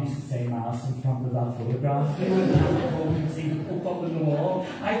granny used to say mass in front of that photograph. They would have home and see the poke up in the wall.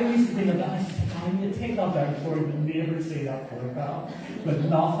 I used to think of that. I used to think, "Granny, you take that down before you would never see that photograph." But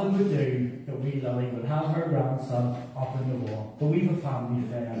nothing would do that wee Lily would have her grandson up in the wall. But we have a family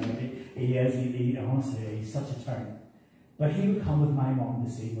friend. He honestly, he's such a turn. But he would come with my mum to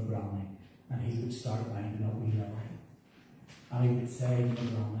see my granny, and he would start winding up wee Lily. And he would say to my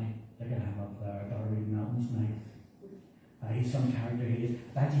granny, "Look at him up there, I got to read mountains tonight. He's some character, he is.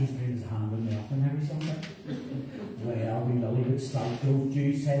 I bet he's put his hand in the oven every Sunday." Well, wee Lily would start, "Don't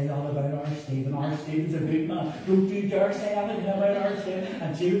you say that about our Stephen. Our Stephen's a good man. Don't you dare say anything about our Stephen."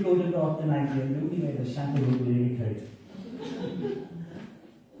 And she would go to North the night and the only way the Shankill Road lady could.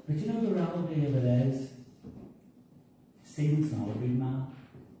 But you know the reality of it is, Stephen's not a good man.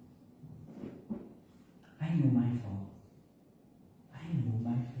 I know my fault. I know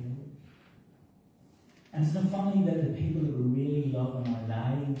my failures. And it's not funny that the people that we really love in our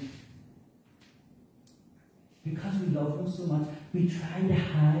lives, because we love them so much, we try to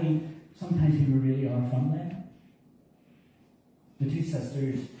hide sometimes who we really are from them. The two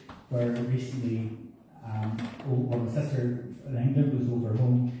sisters were recently, my sister in England was over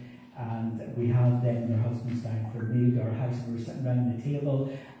home, and we had them and their husbands down for a meal at our house, and we were sitting around the table,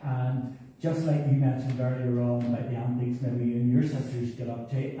 and just like you mentioned earlier on about the antics maybe you and your sisters get up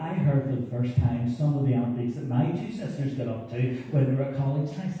to, I heard for the first time some of the antics that my two sisters get up to when they were at college.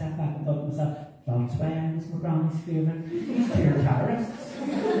 And I sat back and thought to myself, that's why I was my granny's favourite. These two are terrorists.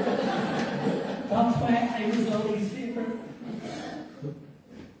 That's why I was Lily's favourite.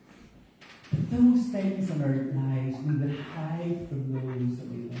 things in our lives we would hide from those that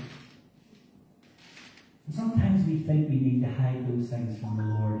we love. And sometimes we think we need to hide those things from the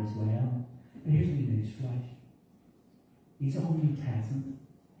Lord as well. But here's the newsflash. He's only present.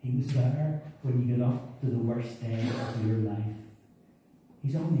 He was there when you get up to the worst day of your life.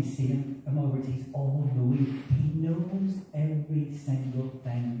 He's omniscient. In other words, he's all-knowing. He knows every single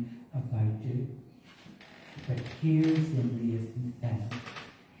thing about you. But here's the amazing thing.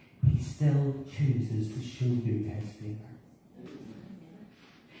 He still chooses to show you his favour.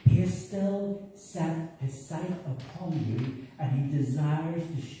 He has still set his sight upon you, and he desires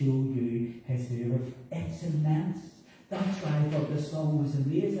to show you his favour. It's immense. That's why I thought this song was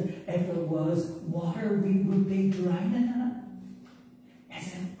amazing. If it was water, we would be drowning in it.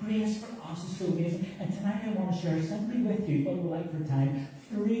 Isn't grace for us is so amazing? And tonight I want to share simply with you, but we'll like for time,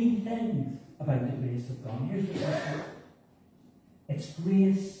 3 things about the grace of God. Here's the first one. It's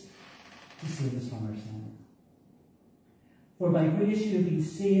grace to save us from our sin. For by grace you have been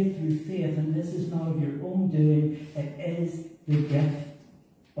saved through faith, and this is not of your own doing, it is the gift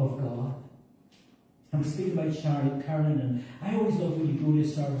of God. I was speaking about Charlotte Curran, and I always love when you go to a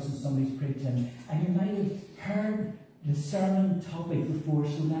service and somebody's preaching, and you might have heard the sermon topic before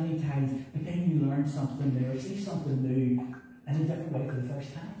so many times, but then you learn something new, or see something new in a different way for the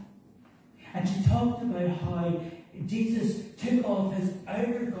first time. And she talked about how Jesus took off his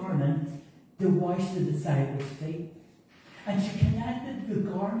outer garment to wash the disciples' feet. And she connected the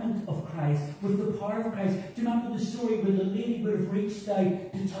garment of Christ with the power of Christ. Do you remember the story where the lady would have reached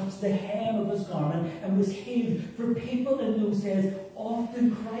out to touch the hem of his garment and was healed? For people in those days,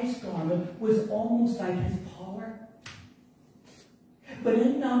 often Christ's garment was almost like his power. But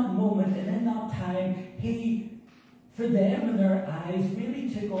in that moment and in that time, he, for them in their eyes, really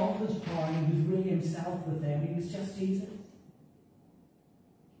took off his power, and he was really himself with them. He was just Jesus.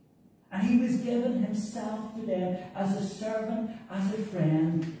 And he was giving himself to them as a servant, as a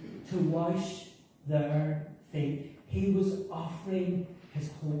friend, to wash their feet. He was offering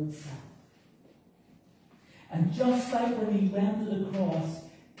his whole self. And just like when he went to the cross,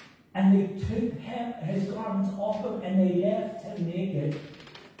 and they took his garments off him and they left him naked,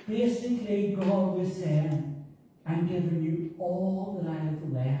 basically God was saying, I'm giving you all that I have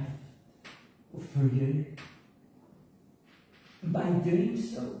left for you. By doing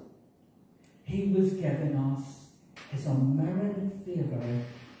so, he was giving us his unmerited favour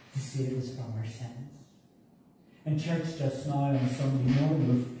to save us from our sins. In church just now on Sunday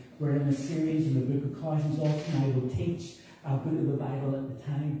morning, we're in a series in the book of Colossians. Often I will teach a book of the Bible at the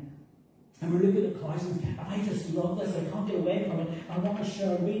time. And we're looking at Colossians, and I just love this. I can't get away from it. I want to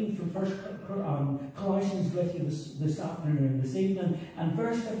share a reading from Colossians with you this afternoon, this evening. And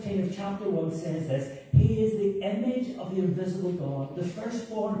verse 15 of chapter 1 says this: He is the image of the invisible God, the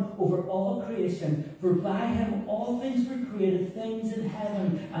firstborn over all creation. For by him all things were created, things in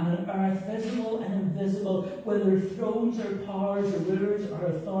heaven and on earth, visible and invisible, whether thrones or powers or rulers or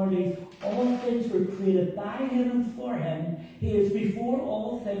authorities. All things were created by him and for him. He is before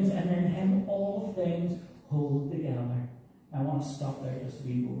all things, and in him all things hold together. I want to stop there just a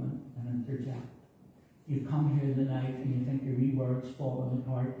wee moment and interject. You've come here tonight and you think your wee words falling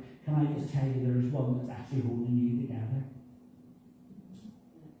apart. Can I just tell you there's one that's actually holding you together?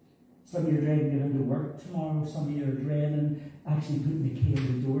 Some of you are dreading going into work tomorrow. Some of you are dreading actually putting the key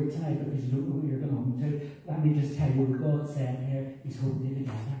in the door tonight because you don't know what you're going home to. Let me just tell you what God said here. He's holding you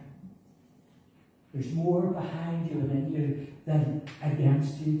together. There's more behind you and in you than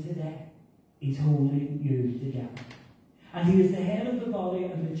against you today. He's holding you together. And he is the head of the body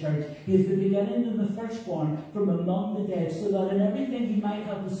of the church. He is the beginning and the firstborn from among the dead, so that in everything he might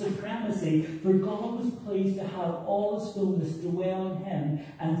have the supremacy. For God was pleased to have all his fullness dwell in him,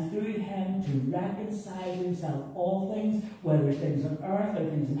 and through him to reconcile himself all things, whether things on earth or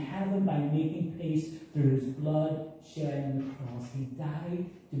things in heaven, by making peace through his blood shed on the cross. He died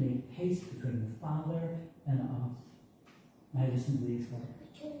to make peace between the Father and us. Now listen to these words.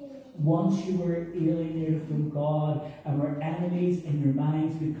 Once you were alienated from God and were enemies in your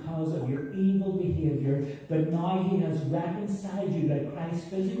minds because of your evil behaviour, but now he has reconciled you by Christ's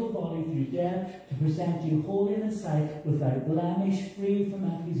physical body through death to present you holy in his sight, without blemish, free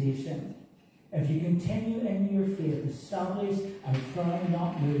from accusation. If you continue in your faith, established and firm,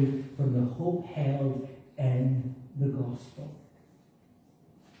 not moved from the hope held in the gospel.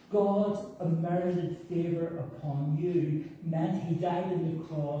 God's unmerited favour upon you meant he died on the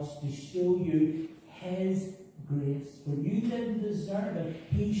cross to show you his grace. When you didn't deserve it,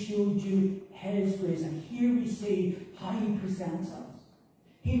 he showed you his grace. And here we see how he presents us.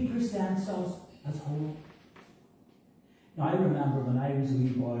 He presents us as holy. Now, I remember when I was a wee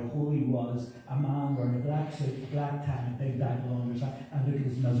boy, holy was a man wearing a black suit, a black tie, and a big Bible on his back, and look at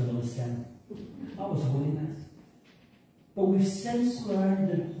his miserable skin. That was holiness. But we've since learned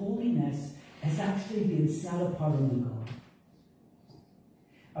that holiness is actually being set apart unto God.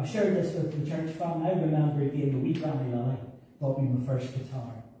 I've shared this with the church family. I remember being a wee Granny Lily, bought me my first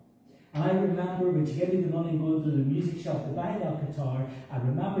guitar. And I remember when she gave me the money going to the music shop to buy that guitar, I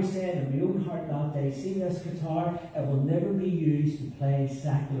remember saying in my own heart that day, see this guitar, it will never be used to play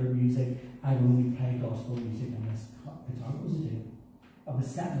secular music. I will only play gospel music on this guitar. What was it doing? I was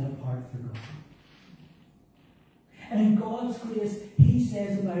setting it apart for God. And in God's grace, He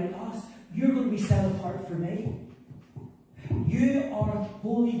says about us, you're going to be set apart for me. You are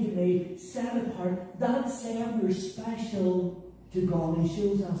holy to me, set apart. That's saying you're special to God. He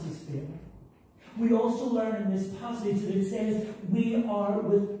shows us His favour. We also learn in this passage that it says we are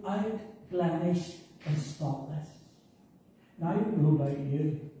without blemish and spotless. Now, I don't know about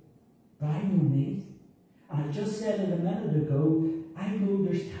you, but I know me. And I just said it a minute ago, I know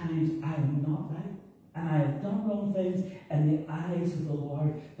there's times I am not right. And I have done wrong things in the eyes of the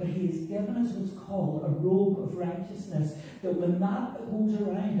Lord. But He has given us what's called a robe of righteousness. That when that goes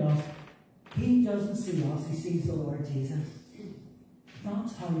around us, He doesn't see us, He sees the Lord Jesus.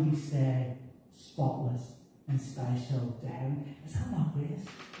 That's how we say spotless and special to Him. Is that not grace?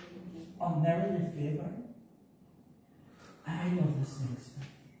 Unmerited favour. I love this next bit.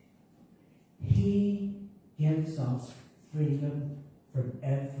 He gives us freedom from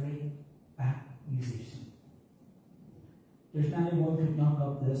every accusation. There's many one could knock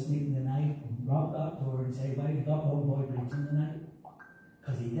up this meeting tonight and rock that door and say, well, you got one boy preaching tonight.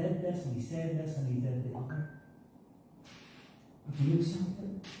 Because he did this and he said this and he did the other. But do you know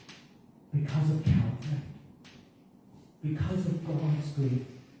something? Because of character, because of God's grace,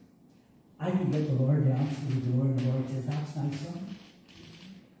 I can get the Lord to answer the door and the Lord says, that's my son.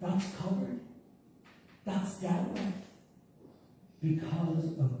 That's covered. That's dealt with. Because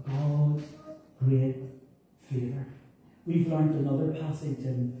of God's great favour. We've learned another passage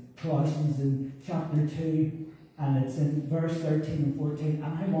in Colossians in chapter 2, and it's in verse 13 and 14,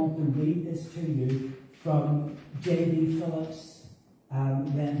 and I want to read this to you from J.B. Phillips'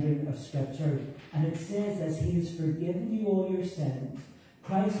 rendering of Scripture. And it says this, He has forgiven you all your sins.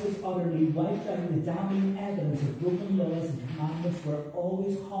 Christ was utterly wiped out. The damning evidence of broken laws and commandments were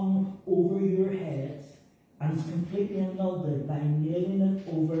always hung over your heads, and is completely annulled by nailing it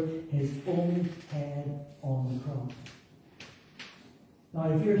over His own head on the cross. Now,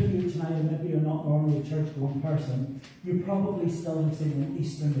 if you're here tonight and maybe you're not normally a church-going person, you probably still have seen an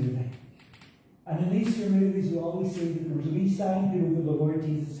Easter movie. And in Easter movies, we always see that there was a wee sign put over the Lord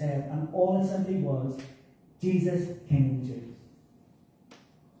Jesus' head, and all it simply was, Jesus, King of the Jews.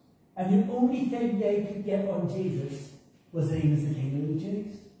 And the only thing they could get on Jesus was that He was the King of the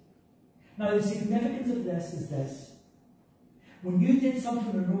Jews. Now, the significance of this is this. When you did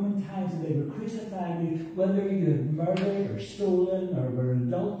something in Roman times and they were crucifying you, whether you had murdered or stolen or were an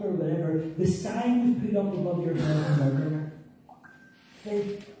adulterer or whatever, the sign was put up above your head, murderer.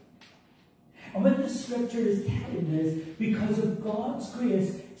 Faith. And what the Scripture is telling us, because of God's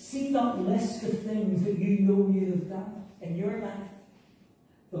grace, see that list of things that you know you have done in your life.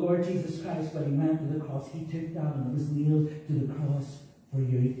 The Lord Jesus Christ, when He went to the cross, He took that and it was nailed to the cross for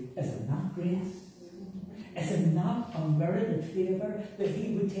you. Is it not grace? Is it not unmerited favour that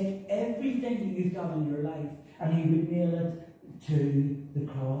He would take everything that you've done in your life and He would nail it to the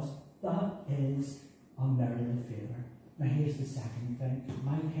cross? That is unmerited favour. Now here's the second thing.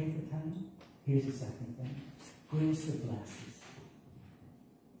 My favourite time. Here's the second thing. Grace that blesses.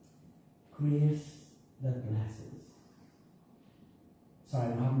 Grace that blesses.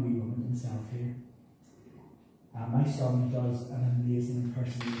 Sorry, I'm having a wee moment myself here. My son does an amazing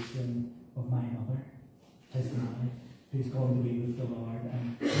impersonation of my mother, his granny, who's going to be with the Lord.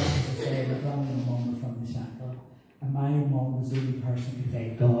 And like I say, my granny and my mum were from the shackle, and my mum was the only person who could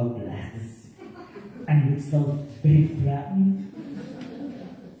say, God bless. And he would still be threatened.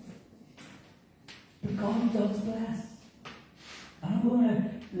 But God does bless. And I'm going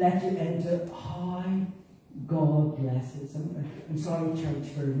to let you into how God blesses. I'm sorry, church,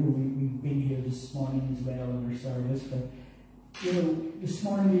 for we've been here this morning as well in our service, but you know, this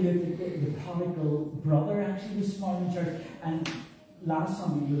morning we looked at the prodigal brother, actually, this morning, church, and last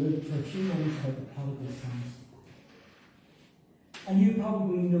Sunday we looked for a few minutes about the prodigal sons. And you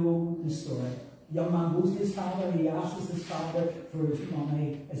probably know the story. Young man goes to his father, he asks his father for his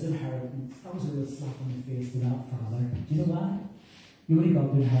money, his inheritance. That was a real slap in the face to that father. Do you know why? He only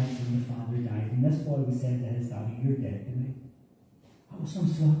got the inheritance when the father died, and this boy was saying to his daddy, you're dead to me. That was some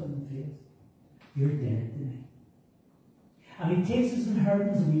slap in the face. You're dead to me. And he takes his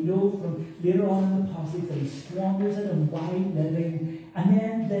inheritance, and we know from later on in the passage that he squanders it in wild living. And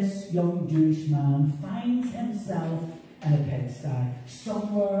then this young Jewish man finds himself in a pigsty,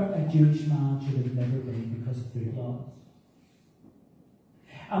 somewhere a Jewish man should have never been because of food laws.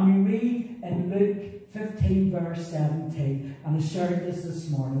 And we read in Luke 15 verse 17, and I shared this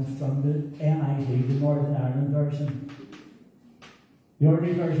morning from the NIV, the Northern Ireland version. The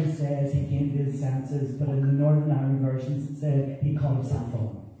ordinary version says he came to his senses, but in the Northern Ireland version it said he called himself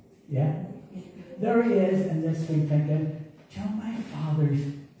home. Yeah? There he is in this food thinking, my father's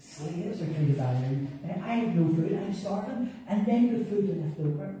slaves are treated iron. I have no food, I'm starving, and then the food is left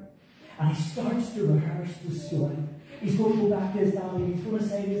over. And he starts to rehearse the story. He's going to go back to his daddy. He's going to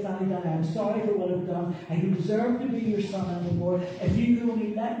say to his daddy, Daddy, I'm sorry for what I've done. I don't deserve to be your son anymore. If you could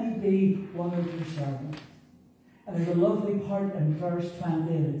only let me be one of your servants. And there's a lovely part in verse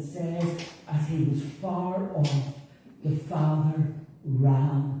 20 that says, as he was far off, the father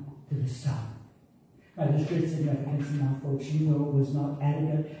ran to the son. Now, there's great significance in that, folks. You know it was not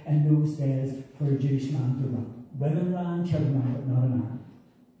etiquette in those days for a Jewish man to run. Women ran, children ran, but not a man.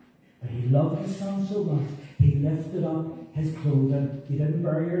 But he loved his son so much, he lifted up his clothing. He didn't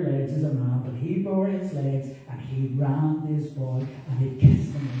bury your legs as a man, but he bore his legs, and he ran to his boy, and he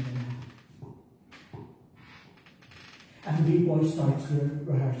kissed him in the neck. And the wee boy starts to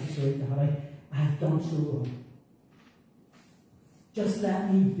rehearse the story. Daddy, I have done so wrong. Just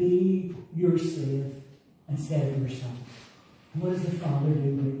let me be your slave instead of your son. And what does the father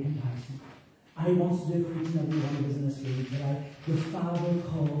do with compassion? And he wants to do for each and every one of us in this room today. The father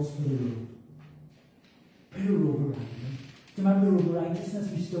calls for the robe. Put a robe around him. Do you remember the robe of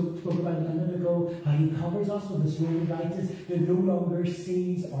righteousness we spoke about a minute ago? How he covers us with this robe of righteousness that no longer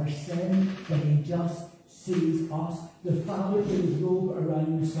sees our sin, but he just sees us. The father put his robe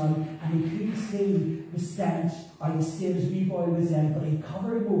around the son, and he couldn't see the stench or the state his wee boy was in, but he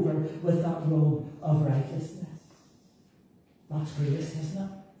covered him over with that robe of righteousness. That's grace, isn't it?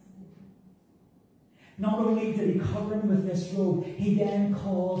 Not only did he cover him with this robe, he then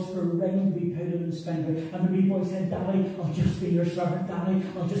calls for a ring to be put in his finger. And the wee boy said, Daddy, I'll just be your servant, Daddy.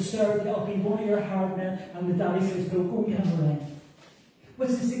 I'll just serve you. I'll be one of your hard men. And the daddy says, no, go get him a ring.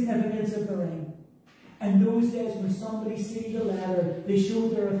 What's the significance of the ring? In those days, when somebody sealed a letter, they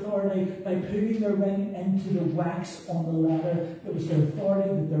showed their authority by putting their ring into the wax on the letter. It was their authority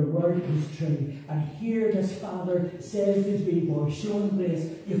that their word was true. And here this father says to his wee boy, showing grace,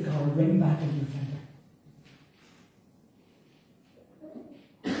 you've got a ring back in your finger.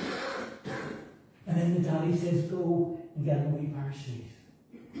 And then the daddy says, go and get a wee pair of shoes.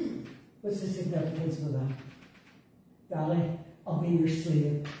 What's the significance of that? Daddy, I'll be your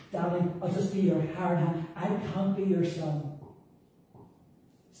slave. Daddy, I'll just be your hard hand. I can't be your son.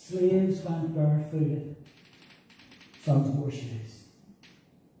 Slaves went barefooted. Sons wore shoes.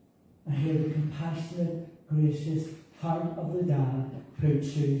 And here the compassionate, gracious heart of the dad put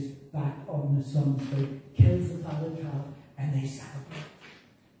shoes back on the son's feet, kills the fatted calf, and they celebrate.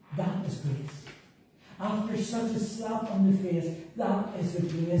 That is grace. After such a slap on the face, that is the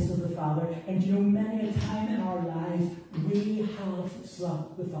grace of the Father. And you know, many a time in our lives, we have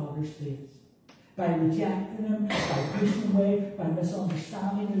slapped the Father's face. By rejecting him, by pushing away, by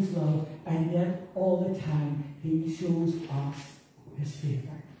misunderstanding his love, and yet all the time, he shows us his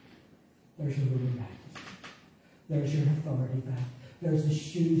favour. There's your robe back. There's your authority back. There's the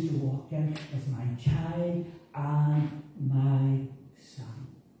shoes to walk in as my child and my son.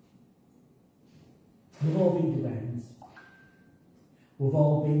 We've all been to weddings. We've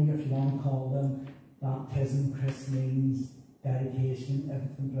all been, if you want to call them, baptism, christenings, dedication,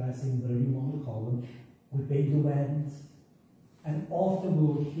 infant blessing, whatever you want to call them. We've been to weddings. And often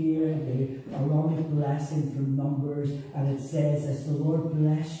we'll hear the ironic blessing from Numbers, and it says this, the Lord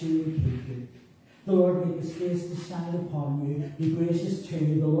bless you and keep you. The Lord make his face to shine upon you, be gracious to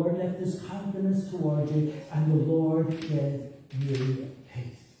you. The Lord lift his countenance toward you, and the Lord give you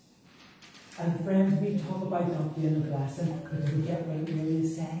peace. And friends, we talk about not being a blessing, but do we get what it really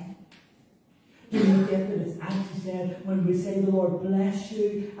is saying? Do we get that it's actually said, when we say the Lord bless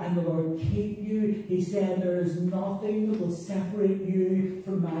you and the Lord keep you, he said there is nothing that will separate you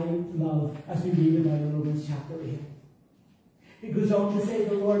from my love, as we read about in Romans chapter 8. It goes on to say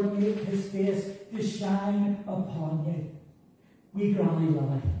the Lord make his face to shine upon you. We granny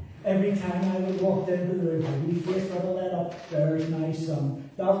love it. Every time I would walk into the room, my wee face would have lit up, there's my son.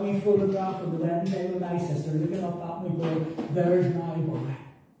 That wee photograph of the wedding day with my sister, looking up at me going, there's my boy.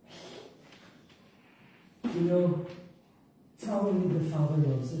 You know, it's not only the Father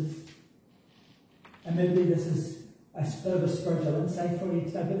loves us. And maybe this is a bit of a spiritual insight for you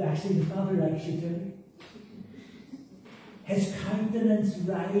today, but actually the Father likes you too. His countenance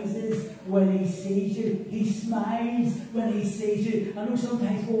rises when he sees you. He smiles when he sees you. I know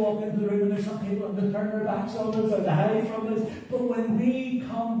sometimes we walk into the room and there's some people that turn their backs on us or they hide from us. But when we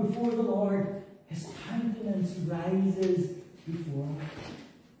come before the Lord, his countenance rises before us.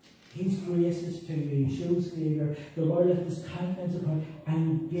 He's gracious to you. He shows favour. The Lord lifts his countenance upon you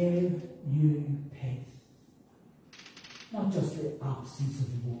and give you peace. Not just the absence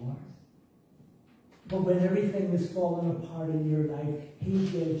of war, but when everything is falling apart in your life, he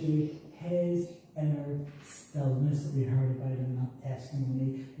gives you his inner stillness that we heard about in that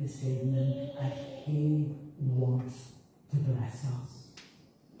testimony this evening, and he wants to bless us.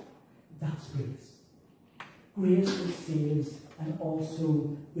 That's grace. Grace that saves, and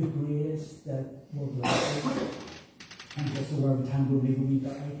also the grace that will bless us. And just a word of time, we'll leave a wee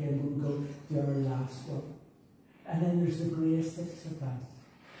bit right here, we'll go to our last one. And then there's the grace that surpasses.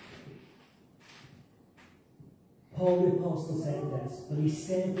 Paul the Apostle said this, but he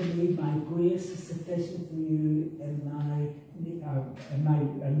said to me, my grace is sufficient for you, and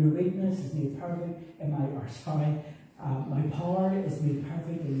your weakness is made perfect, my power is made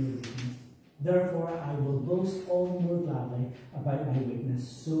perfect in your weakness. Therefore I will boast all the more gladly about my weakness,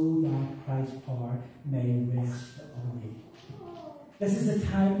 so that Christ's power may rest on me. This is a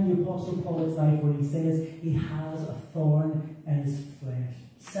time in the Apostle Paul's life where he says he has a thorn in his flesh,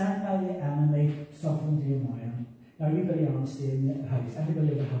 sent by the enemy, suffering to annoy him. Now, everybody honestly in the house,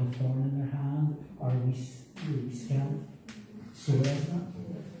 anybody ever have a thorn in their hand or a wee scalp? So isn't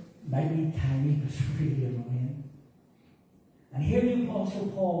it? Might be tiny, but it's really annoying. And here the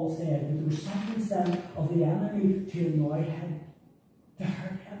Apostle Paul said that there was something sent of the enemy to annoy him, to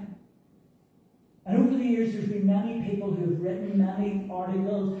hurt him. And over the years, there's been many people who have written many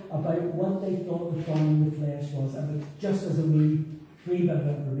articles about what they thought the thorn in the flesh was. And just as a wee free bit of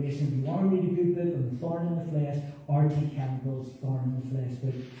information, if you want to read a good book on the thorn in the flesh, R.T. Campbell's Thorn in the Flesh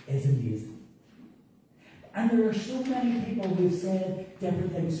book is amazing. And there are so many people who've said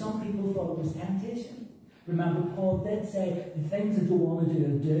different things. Some people thought it was temptation. Remember, Paul did say, the things I don't want to do, I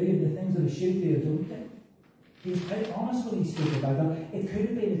do, and the things that I should do, I don't do. He's quite honest when he spoke about that. It could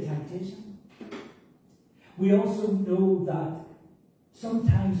have been a temptation. We also know that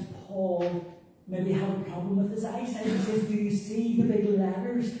sometimes Paul maybe had a problem with his eyesight. He says, do you see the big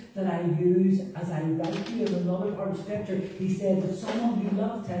letters that I use as I write to you? In another part of Scripture, he said that someone who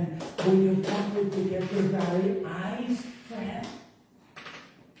loved him would have wanted to give their very eyes for him.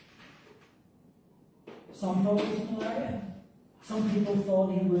 Some thought it was malaria. Some people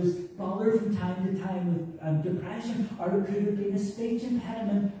thought he was bothered from time to time with depression, or it could have been a speech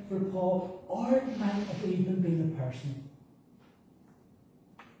impediment for Paul, or it might have even been a person.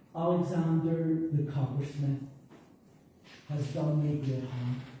 Alexander the coppersmith has done me great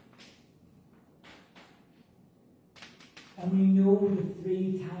harm. And we know that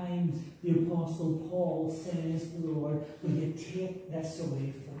 3 times the Apostle Paul says to the Lord, will you take this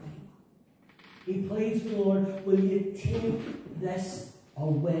away from me? He pleads with the Lord, will you take this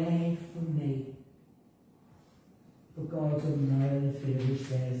away from me? But God's unmerited favour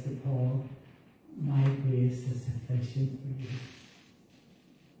says to Paul, my grace is sufficient for you.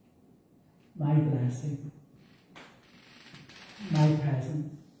 My blessing, my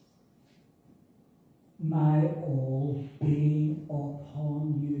presence, my all being upon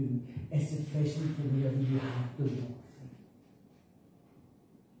you is sufficient for whatever you have to walk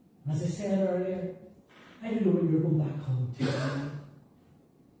through. As I said earlier, I don't know what you're going back home to.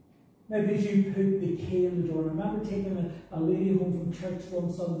 Maybe as you put the key in the door. I remember taking a lady home from church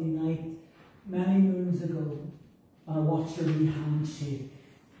one Sunday night many moons ago, and I watched her wee hand shake.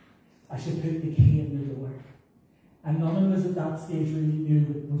 I should put the key in the door. And none of us at that stage really knew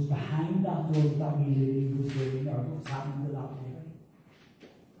what was behind that door that wee lady was doing, or what was happening to that lady.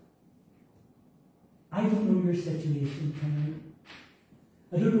 I don't know your situation tonight.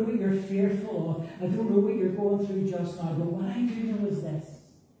 I don't know what you're fearful of. I don't know what you're going through just now. But what I do know is this.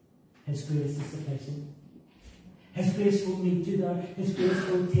 His grace is sufficient. His grace will meet you there. His grace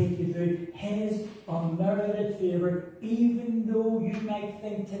will take you through. His unmerited favour, even though you might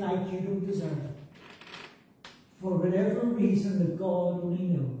think tonight you don't deserve it. For whatever reason that God only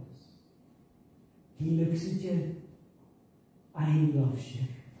knows, he looks at you and he loves you.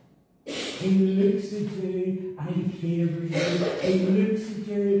 He looks at you and he favours you. He looks at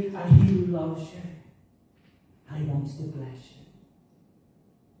you and he loves you. And he wants to bless you.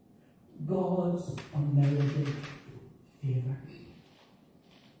 God's unmerited favour.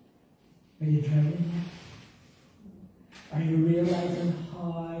 Are you drowning yet? Are you realising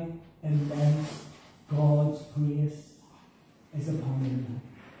how immense God's grace is upon your life?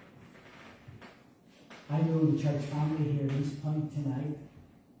 I know the church family here at Eastpoint tonight.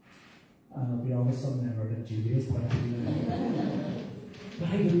 I'll be honest, some of them are a bit dubious, but I don't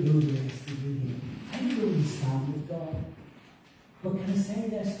know the rest of you here. I know we stand with God. But can I say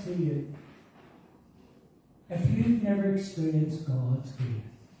this to you? If you've never experienced God's grace,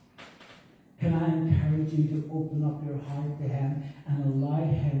 can I encourage you to open up your heart to Him and allow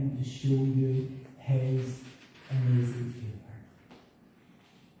Him to show you His amazing favour?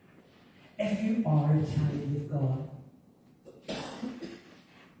 If you are a child of God,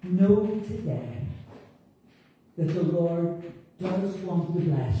 know today that the Lord does want to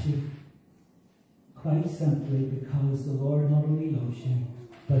bless you, quite simply because the Lord not only loves you,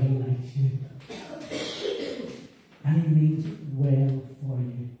 but He likes you. And He means well for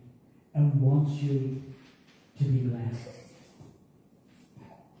you and wants you to be blessed.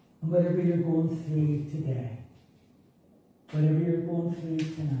 And whatever you're going through today, whatever you're going through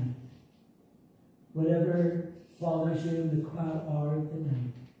tonight, whatever bothers you in the quiet hour of the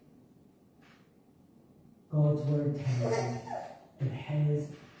night, God's word tells us that His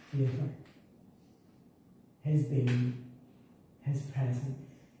favour, His being, His presence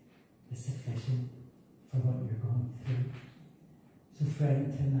is sufficient for what you're going through. So friend,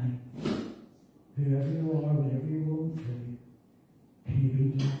 tonight, whoever you are, whatever you're going through, can you be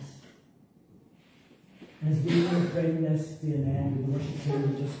blessed? As we will bring this to an end, the worship team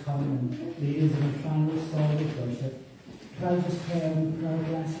will just come and lead us in the final song of worship. Can I just pray a prayer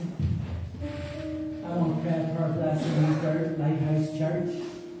blessing? I want to pray a prayer blessing for Lighthouse Church.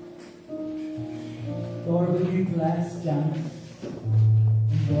 Lord, will you bless Janice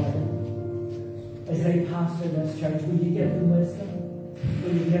and Gordon as they pastor this church? Will you give them wisdom?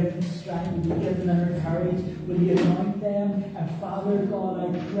 Will you give them strength? Will you give them inner courage? Will you anoint them? And Father God, I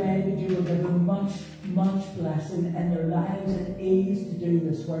pray that you will give them much, much blessing in their lives and ease to do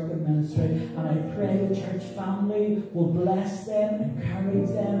this work of ministry. And I pray the church family will bless them, encourage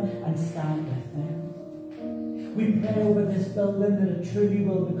them, and stand with them. We pray over this building that it truly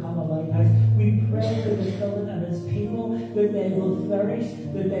will become a lighthouse. We pray for this building and its people that they will flourish,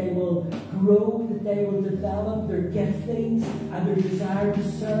 that they will grow, that they will develop their giftings and their desire to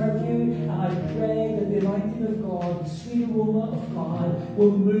serve you. And I pray that the anointing of God, the sweet aroma of God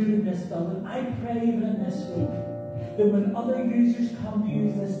will move in this building. I pray even in this week that when other users come to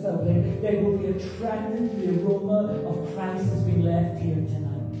use this building, they will be attracted to the aroma of Christ as we left here tonight.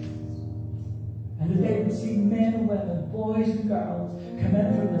 And that they would see men and women, boys and girls, come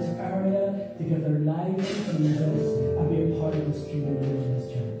in from this area to give their lives to Jesus and be a part of this community in this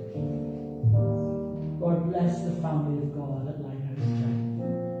church. Lord, bless the family of God at Lighthouse Church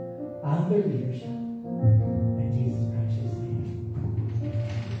and their leadership. In Jesus' precious name.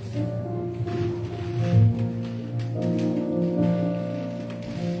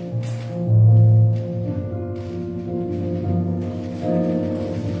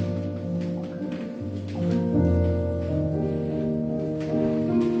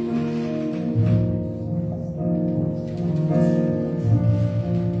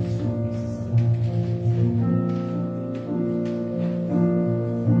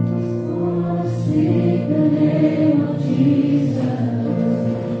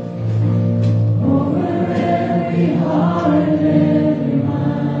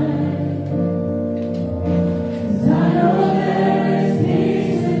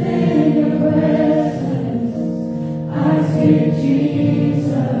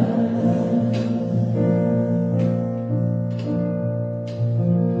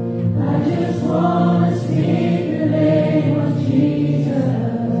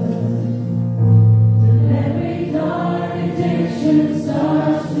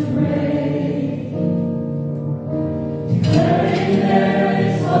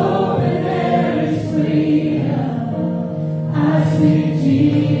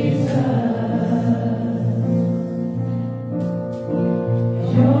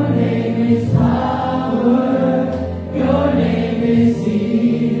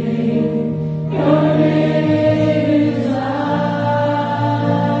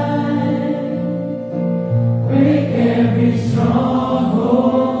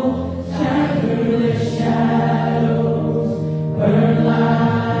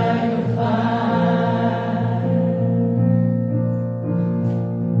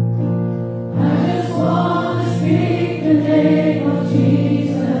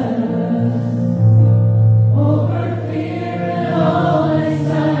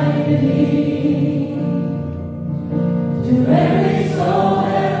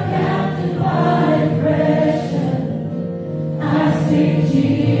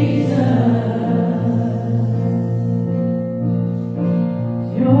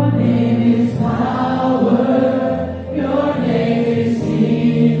 Your name is power.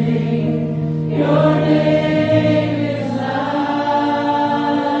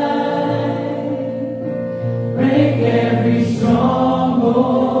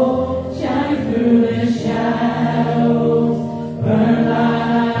 gold, shine through the shadows, burn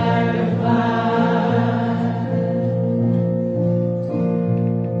like a fire.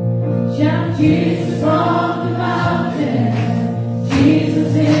 Shout Jesus from the mountain,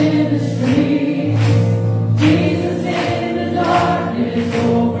 Jesus in the street, Jesus in the darkness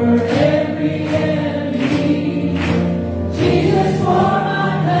over every enemy. Jesus for my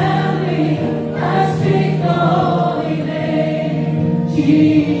family, I speak the holy name,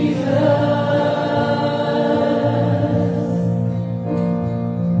 Jesus.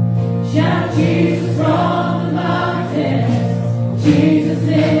 Shout Jesus from the mountain, Jesus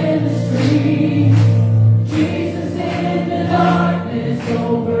in the street, Jesus in the darkness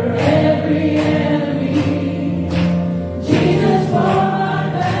over every enemy. Jesus for my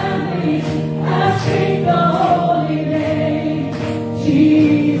family, I speak the holy name,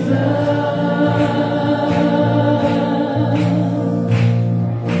 Jesus.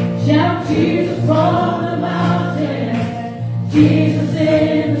 Shout Jesus from the mountain, Jesus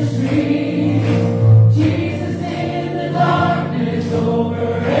in the street, Jesus in the darkness over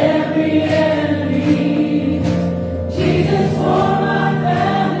every enemy. Jesus for my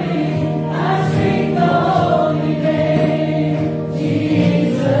family, I speak the holy name,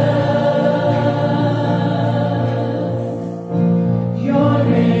 Jesus. Your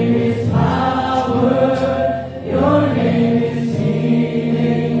name is power, your name is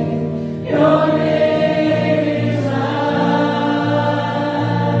healing, your name is life.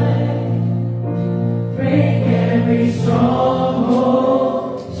 Break every stronghold,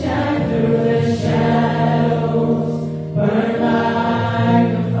 shine through the shadows, burn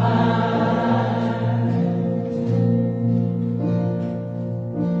like a fire.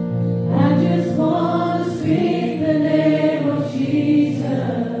 I just want to speak the name of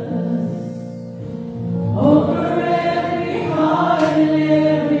Jesus over every heart and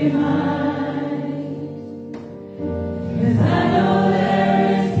every mind. 'Cause I know there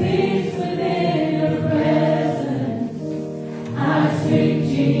is peace within your presence. I speak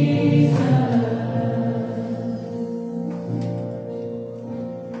Jesus.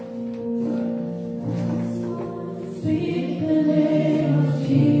 Speak the name of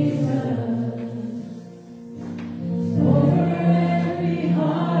Jesus over every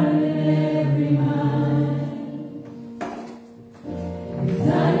heart and every mind. 'Cause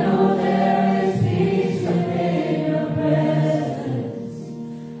I know there is peace within your presence.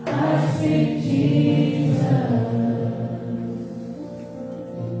 I speak Jesus.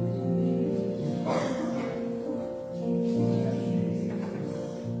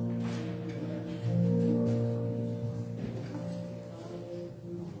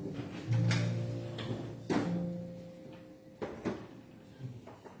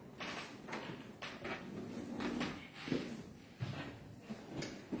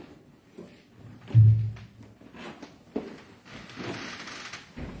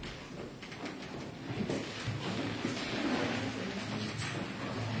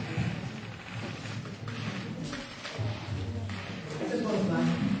 I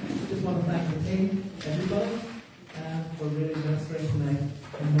just want to thank the team, everybody, for really ministering tonight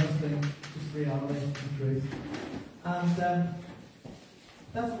and ministering just reality and truth. And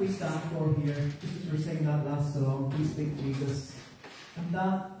that's what we stand for here. Just as we're singing that last song, we speak Jesus. And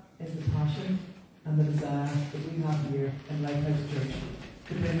that is the passion and the desire that we have here in Lighthouse Church,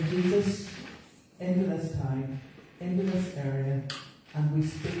 to bring Jesus into this time, into this area, and we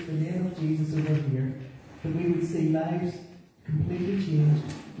speak the name of Jesus over here, that we would see lives completely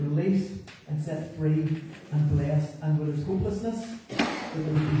changed, released and set free and blessed, and where there's hopelessness, that there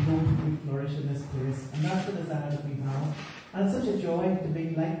would be hope, we flourish in this place. And that's the desire that we have. And it's such a joy to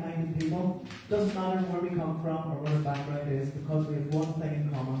meet like-minded people. Doesn't matter where we come from or what our background is, because we have one thing in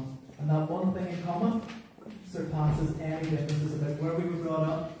common. And that one thing in common surpasses any differences about where we were brought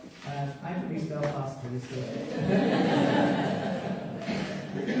up. I'm from East Belfast too, so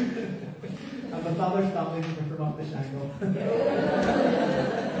and my father's family were from up the Shangle.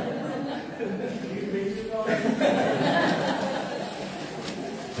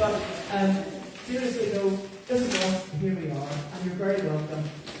 But seriously though, this is us, here we are, and you're very welcome.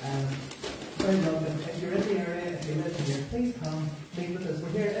 Very welcome. If you're in the area, if you live here, please come meet with us.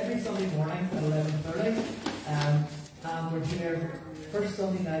 We're here every Sunday morning at 11:30, and we're here first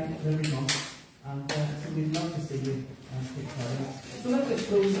Sunday night of every month. And so we'd love to see you take part in it. So let's just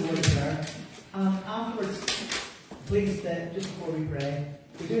close the word of prayer. Afterwards, please, just before we pray,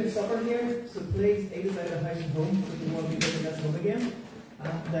 we're doing supper here, so please eat us out of house and home if you want to be taking us home again.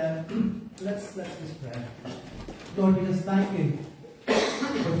 And let's just pray. Lord, we just thank you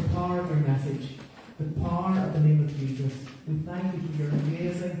for the power of your message, the power of the name of Jesus. We thank you for your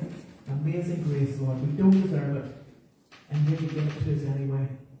amazing, amazing grace, Lord. We don't deserve it, and yet you give it to us anyway.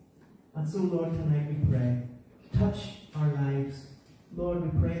 And so, Lord, tonight we pray, touch our lives. Lord,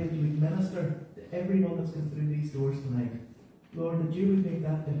 we pray that you would minister to everyone that's come through these doors tonight. Lord, that you would make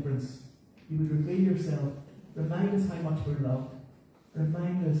that difference. You would reveal yourself. Remind us how much we're loved.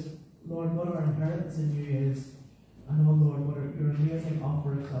 Remind us, Lord, what our inheritance in you is. And, oh Lord, what your amazing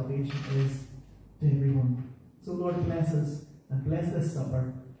offer of salvation is to everyone. So, Lord, bless us, and bless this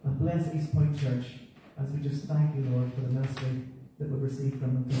supper, and bless Eastpoint Church, as we just thank you, Lord, for the ministry that we'll receive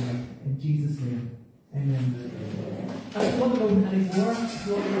from them tonight. In Jesus' name, amen. And if you want to know any more, if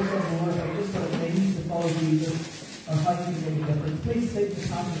you want to know more about just what it means to follow Jesus, or how you can make a difference, please speak to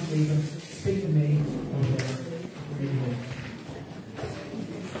Pastor Stephen, speak to me, or whatever.